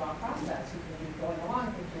family law process, you can be going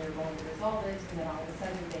along thinking you're going to resolve it, and then all of a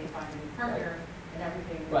sudden they find a new partner, and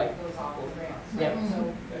everything goes off the rails. Yeah.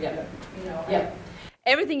 So, you know. Yeah.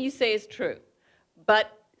 Everything you say is true,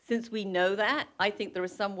 but since we know that, I think there are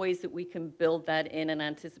some ways that we can build that in and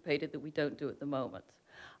anticipate it that we don't do at the moment.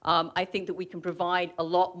 I think that we can provide a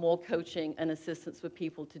lot more coaching and assistance for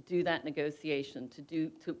people to do that negotiation,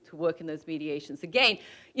 to work in those mediations. Again,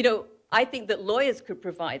 you know, I think that lawyers could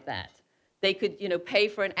provide that. They could, you know, pay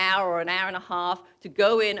for an hour or an hour and a half to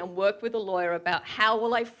go in and work with a lawyer about how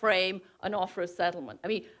will I frame an offer of settlement. I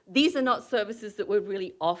mean, these are not services that we're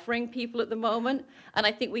really offering people at the moment, and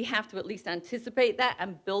I think we have to at least anticipate that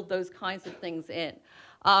and build those kinds of things in.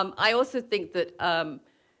 I also think that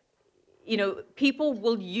you know, people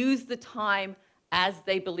will use the time as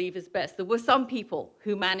they believe is best. There were some people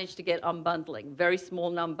who managed to get unbundling, very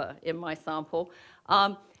small number in my sample,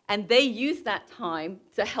 and they used that time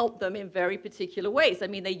to help them in very particular ways. I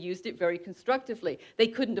mean, they used it very constructively. They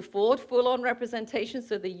couldn't afford full-on representation,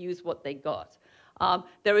 so they used what they got.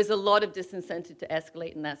 There is a lot of disincentive to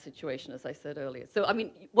escalate in that situation, as I said earlier. So, I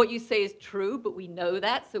mean, what you say is true, but we know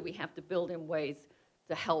that, so we have to build in ways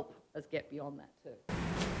to help us get beyond that, too.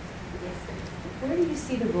 Where do you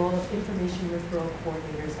see the role of information referral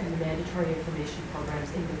coordinators and the mandatory information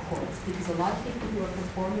programs in the courts? Because a lot of people who are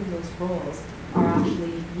performing those roles are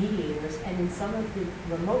actually mediators, and in some of the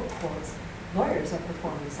remote courts, lawyers are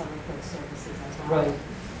performing some of those services as well. Right,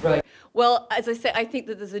 right. Well, as I say, I think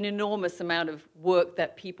that there's an enormous amount of work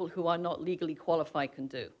that people who are not legally qualified can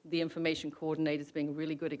do. The information coordinators being a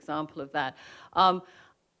really good example of that.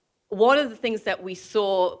 One of the things that we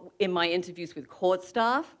saw in my interviews with court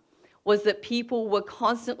staff was that people were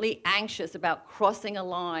constantly anxious about crossing a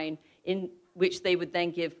line in which they would then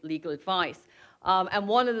give legal advice. And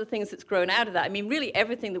one of the things that's grown out of that, I mean, really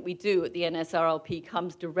everything that we do at the NSRLP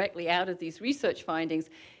comes directly out of these research findings,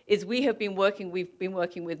 is we've been working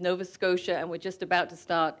with Nova Scotia, and we're just about to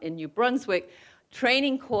start in New Brunswick,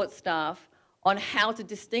 training court staff on how to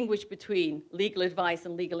distinguish between legal advice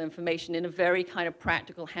and legal information in a very kind of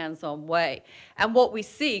practical, hands-on way. And what we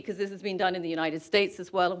see, because this has been done in the United States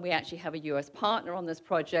as well, and we actually have a US partner on this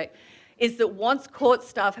project, is that once court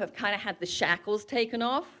staff have kind of had the shackles taken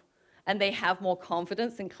off, and they have more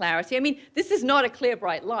confidence and clarity. I mean, this is not a clear,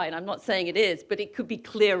 bright line. I'm not saying it is, but it could be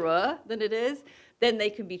clearer than it is. Then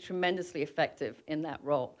they can be tremendously effective in that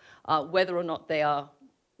role, whether or not they are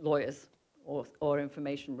lawyers or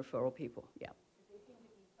information referral people. Yeah.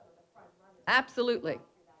 Absolutely.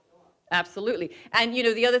 Absolutely. And, you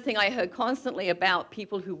know, the other thing I heard constantly about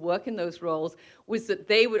people who work in those roles was that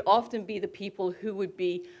they would often be the people who would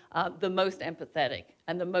be the most empathetic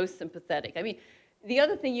and the most sympathetic. I mean, the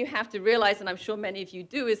other thing you have to realize, and I'm sure many of you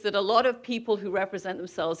do, is that a lot of people who represent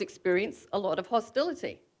themselves experience a lot of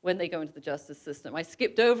hostility when they go into the justice system. I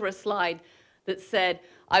skipped over a slide that said,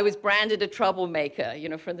 I was branded a troublemaker, you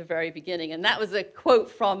know, from the very beginning. And that was a quote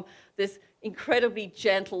from this incredibly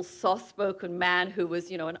gentle, soft-spoken man who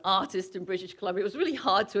was, you know, an artist in British Columbia. It was really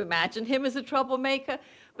hard to imagine him as a troublemaker,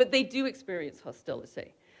 but they do experience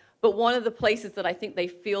hostility. But one of the places that I think they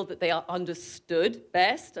feel that they are understood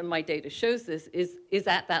best, and my data shows this, is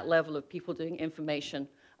at that level of people doing information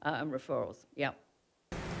and referrals. Yeah.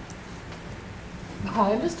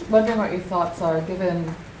 Hi, I'm just wondering what your thoughts are, given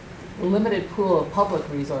the limited pool of public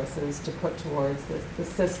resources to put towards the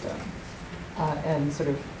system and sort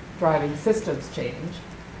of driving systems change.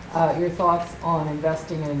 Your thoughts on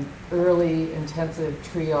investing in early, intensive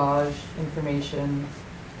triage information,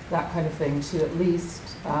 that kind of thing, to at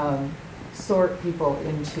least sort people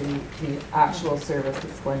into the actual service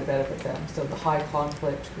that's going to benefit them. So the high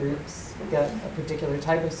conflict groups get a particular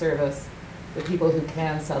type of service. The people who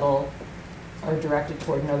can settle are directed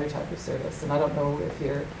toward another type of service. And I don't know if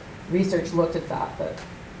your research looked at that, but.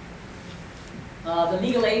 The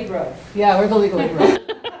legal aid road. Yeah, we're the legal aid road.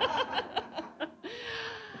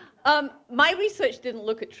 My research didn't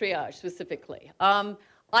look at triage specifically.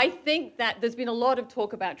 I think that there's been a lot of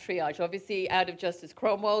talk about triage. Obviously, out of Justice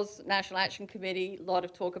Cromwell's National Action Committee, a lot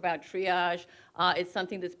of talk about triage. It's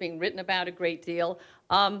something that's being written about a great deal.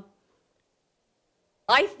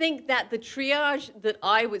 I think that the triage that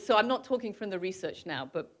I would, so I'm not talking from the research now,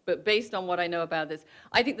 but based on what I know about this,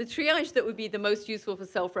 I think the triage that would be the most useful for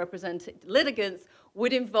self-represented litigants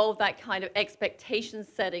would involve that kind of expectation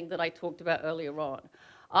setting that I talked about earlier on.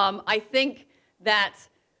 I think that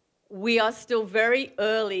we are still very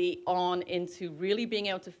early on into really being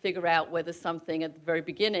able to figure out whether something at the very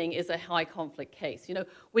beginning is a high conflict case. You know,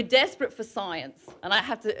 we're desperate for science, and I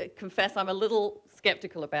have to confess I'm a little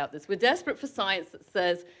skeptical about this. We're desperate for science that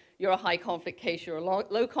says you're a high conflict case, you're a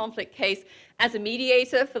low conflict case. As a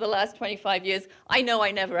mediator for the last 25 years, I know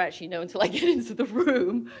I never actually know until I get into the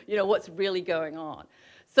room, you know, what's really going on.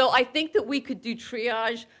 So I think that we could do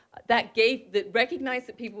triage that recognized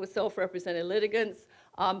that people were self-represented litigants,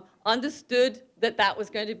 understood that that was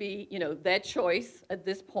going to be, you know, their choice at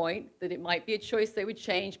this point, that it might be a choice they would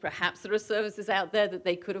change. Perhaps there are services out there that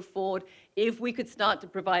they could afford if we could start to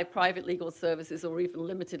provide private legal services or even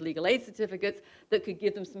limited legal aid certificates that could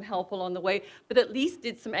give them some help along the way, but at least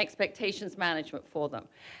did some expectations management for them.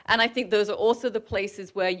 And I think those are also the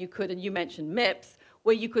places where you could, and you mentioned MIPS,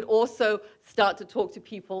 where you could also start to talk to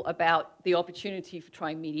people about the opportunity for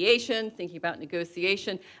trying mediation, thinking about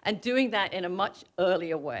negotiation, and doing that in a much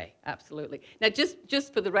earlier way, absolutely. Now,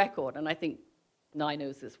 just for the record, and I think Nye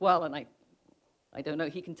knows this well, and I don't know,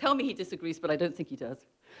 he can tell me he disagrees, but I don't think he does.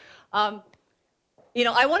 You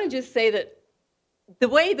know, I want to just say that the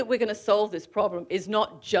way that we're going to solve this problem is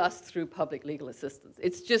not just through public legal assistance.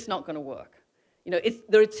 It's just not going to work. You know,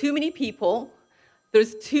 there are too many people.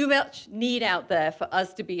 There's too much need out there for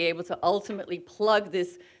us to be able to ultimately plug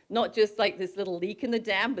this, not just like this little leak in the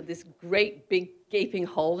dam, but this great big gaping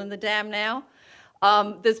hole in the dam now.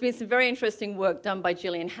 There's been some very interesting work done by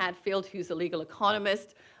Gillian Hadfield, who's a legal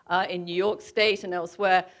economist in New York State and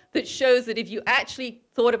elsewhere, that shows that if you actually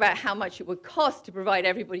thought about how much it would cost to provide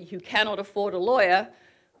everybody who cannot afford a lawyer,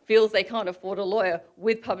 feels they can't afford a lawyer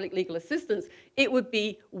with public legal assistance, it would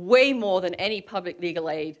be way more than any public legal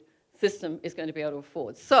aid system is going to be able to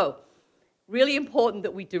afford. So, really important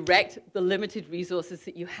that we direct the limited resources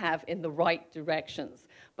that you have in the right directions.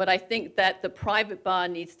 But I think that the private bar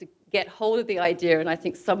needs to get hold of the idea, and I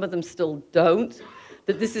think some of them still don't,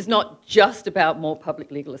 that this is not just about more public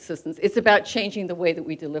legal assistance. It's about changing the way that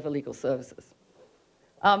we deliver legal services.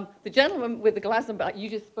 The gentleman with the glass on back, you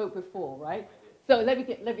just spoke before, right? So let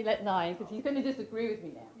me let Nye, because he's going to disagree with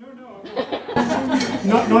me now.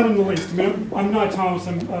 No, not in the least. I mean, I'm Nye Thomas.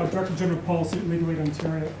 I'm Director General of Policy at Legal Aid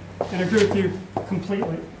Ontario, and I agree with you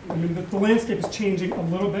completely. I mean, the landscape is changing a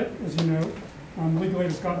little bit, as you know. Legal Aid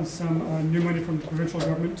has gotten some new money from the provincial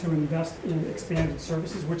government to invest in expanded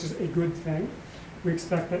services, which is a good thing. We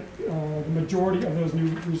expect that the majority of those new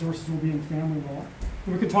resources will be in family law,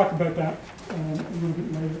 and we can talk about that a little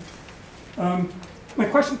bit later. My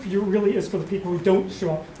question for you really is for the people who don't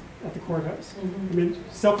show up at the courthouse. I mean,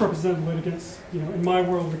 self-represented litigants, you know, in my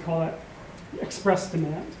world we call that express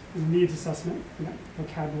demand, needs assessment, you know,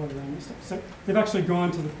 vocabulary around this stuff. So they've actually gone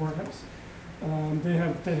to the courthouse. They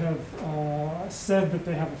have said that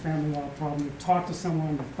they have a family law problem. They've talked to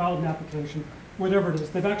someone, they've filed an application, whatever it is.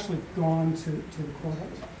 They've actually gone to the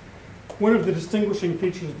courthouse. One of the distinguishing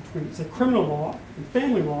features between, say, criminal law and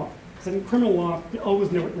family law is that in criminal law, you always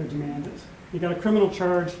know what your demand is. You got a criminal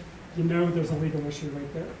charge, you know there's a legal issue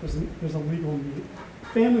right there. There's a legal need.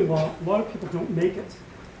 Family law, a lot of people don't make it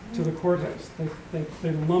to the courthouse.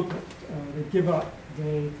 They lump it. They give up.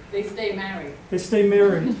 They stay married. They stay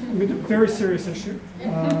married. I mean, a very serious issue.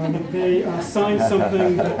 They sign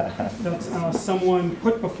something that someone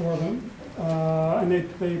put before them, and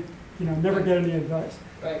they you know, never get any advice.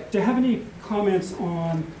 Right. Do you have any comments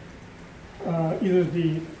on either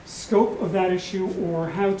the scope of that issue or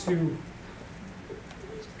how to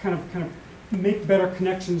kind of make better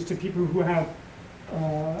connections to people who have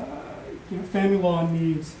you know, family law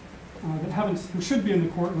needs who should be in the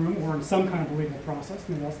courtroom or in some kind of legal process,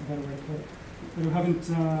 maybe that's the better way to put it, but who haven't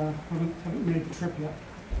made the trip yet?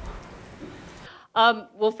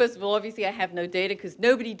 Well, first of all, obviously I have no data because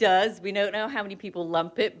nobody does. We don't know how many people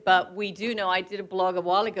lump it, but we do know. I did a blog a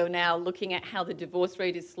while ago now looking at how the divorce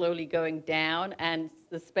rate is slowly going down, and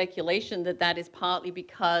the speculation that that is partly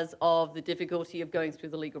because of the difficulty of going through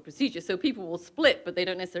the legal procedure. So people will split, but they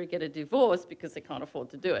don't necessarily get a divorce because they can't afford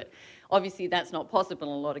to do it. Obviously, that's not possible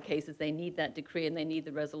in a lot of cases. They need that decree and they need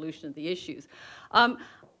the resolution of the issues.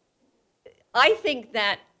 I think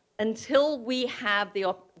that until we have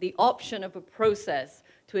the option of a process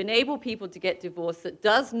to enable people to get divorced that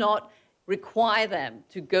does not require them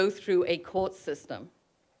to go through a court system,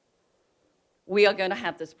 we are going to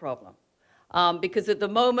have this problem. Because at the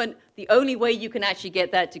moment, the only way you can actually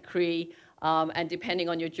get that decree, and depending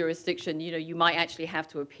on your jurisdiction, you might actually have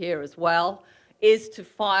to appear as well, is to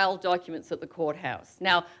file documents at the courthouse.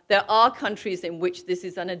 Now, there are countries in which this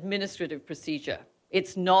is an administrative procedure.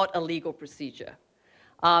 It's not a legal procedure.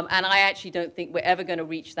 And I actually don't think we're ever going to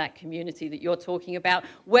reach that community that you're talking about,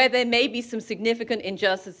 where there may be some significant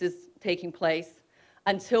injustices taking place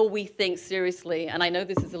until we think seriously. And I know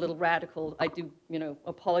this is a little radical. I do,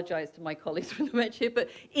 apologize to my colleagues from the bench here. But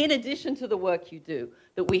in addition to the work you do,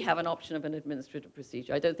 that we have an option of an administrative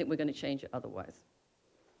procedure. I don't think we're going to change it otherwise.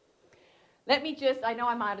 Let me just, I know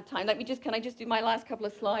I'm out of time. Can I just do my last couple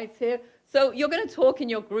of slides here? So you're going to talk in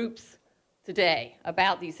your groups today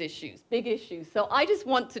about these issues, big issues. So I just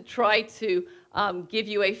want to try to give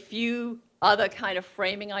you a few other kind of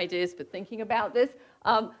framing ideas for thinking about this.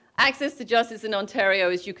 Access to justice in Ontario,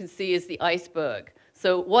 as you can see, is the iceberg.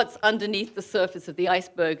 So what's underneath the surface of the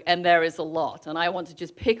iceberg? And there is a lot. And I want to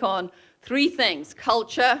just pick on three things: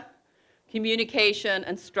 culture, communication,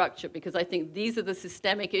 and structure, because I think these are the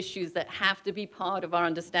systemic issues that have to be part of our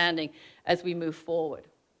understanding as we move forward.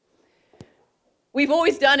 We've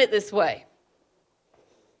always done it this way.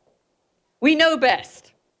 We know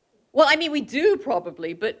best. Well, I mean, we do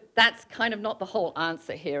probably, but that's kind of not the whole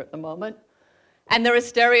answer here at the moment. And there are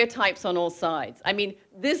stereotypes on all sides. I mean,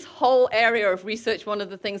 this whole area of research, one of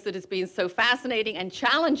the things that has been so fascinating and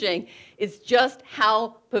challenging is just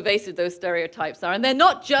how pervasive those stereotypes are. And they're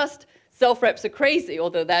not just self-reps are crazy,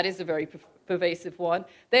 although that is a very pervasive one.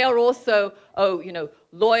 They are also,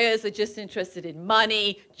 lawyers are just interested in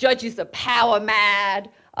money, judges are power mad.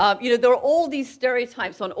 There are all these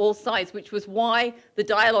stereotypes on all sides, which was why the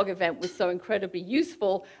dialogue event was so incredibly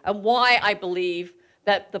useful and why I believe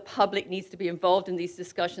that the public needs to be involved in these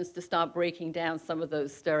discussions to start breaking down some of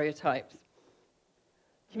those stereotypes.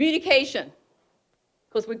 Communication. Of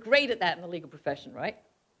course, we're great at that in the legal profession, right?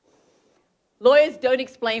 Lawyers don't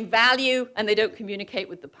explain value, and they don't communicate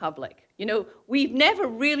with the public. We've never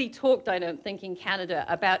really talked, I don't think, in Canada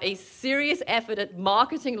about a serious effort at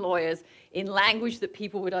marketing lawyers in language that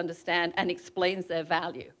people would understand and explains their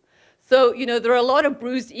value. So, there are a lot of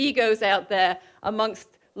bruised egos out there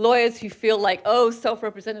amongst lawyers who feel like, oh,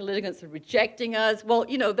 self-represented litigants are rejecting us. Well,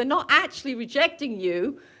 they're not actually rejecting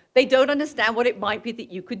you. They don't understand what it might be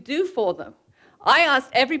that you could do for them. I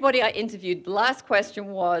asked everybody I interviewed, the last question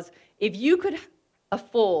was, if you could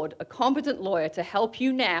afford a competent lawyer to help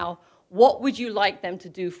you now, what would you like them to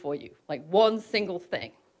do for you? Like one single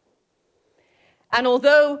thing. And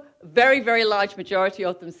although a very, very large majority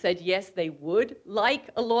of them said yes, they would like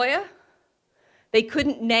a lawyer, they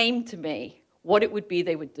couldn't name to me what it would be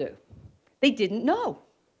they would do. They didn't know.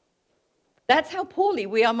 That's how poorly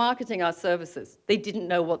we are marketing our services. They didn't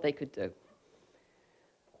know what they could do.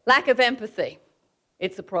 Lack of empathy.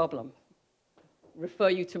 It's a problem. Refer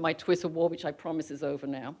you to my Twitter war, which I promise is over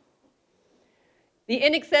now. The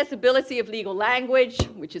inaccessibility of legal language,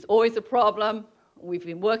 which is always a problem, we've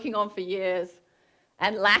been working on for years,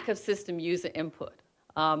 and lack of system user input.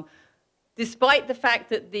 Despite the fact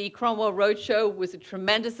that the Cromwell Roadshow was a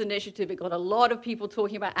tremendous initiative, it got a lot of people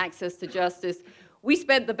talking about access to justice, we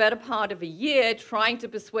spent the better part of a year trying to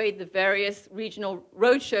persuade the various regional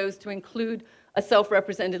roadshows to include a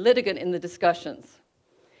self-represented litigant in the discussions.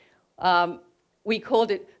 We called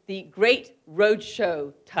it the Great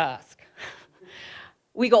Roadshow Task.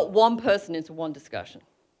 We got one person into one discussion.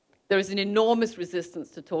 There is an enormous resistance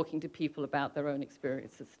to talking to people about their own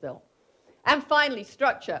experiences still. And finally,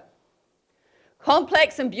 structure.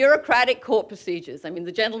 Complex and bureaucratic court procedures. I mean,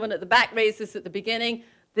 the gentleman at the back raised this at the beginning.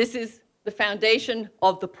 This is the foundation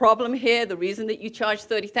of the problem here, the reason that you charge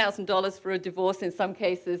 $30,000 for a divorce in some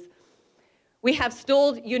cases. We have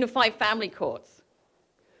stalled unified family courts.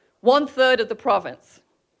 1/3 of the province.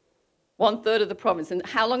 1/3 of the province. And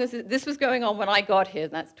how long is it? This was going on when I got here.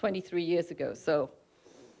 That's 23 years ago. So,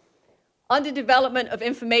 underdevelopment of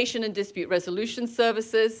information and dispute resolution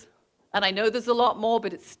services. And I know there's a lot more,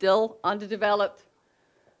 but it's still underdeveloped.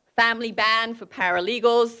 Family ban for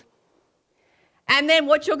paralegals. And then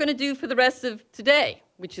what you're going to do for the rest of today,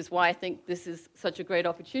 which is why I think this is such a great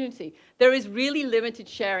opportunity. There is really limited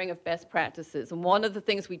sharing of best practices. And one of the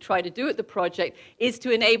things we try to do at the project is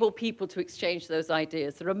to enable people to exchange those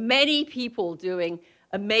ideas. There are many people doing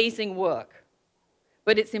amazing work,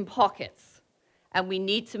 but it's in pockets. And we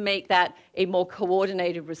need to make that a more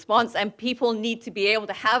coordinated response. And people need to be able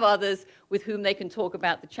to have others with whom they can talk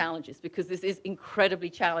about the challenges, because this is incredibly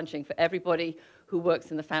challenging for everybody who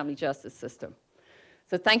works in the family justice system.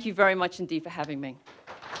 So thank you very much indeed for having me.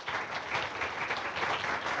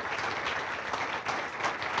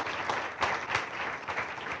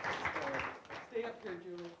 Stay up here,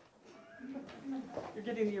 Julie. You're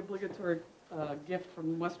getting the obligatory gift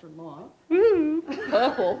from Western Law.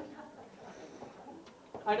 Purple.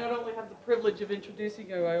 I not only have the privilege of introducing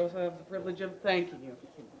you, I also have the privilege of thanking you.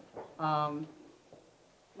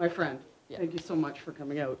 My friend, thank you so much for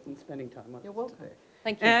coming out and spending time with us. You're welcome. Today.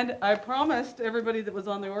 Thank you. And I promised everybody that was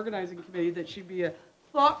on the organizing committee that she'd be a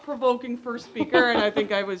thought-provoking first speaker, and I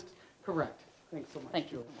think I was correct. Thanks so much.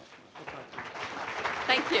 Thank you. We'll talk to you.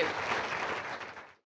 Thank you.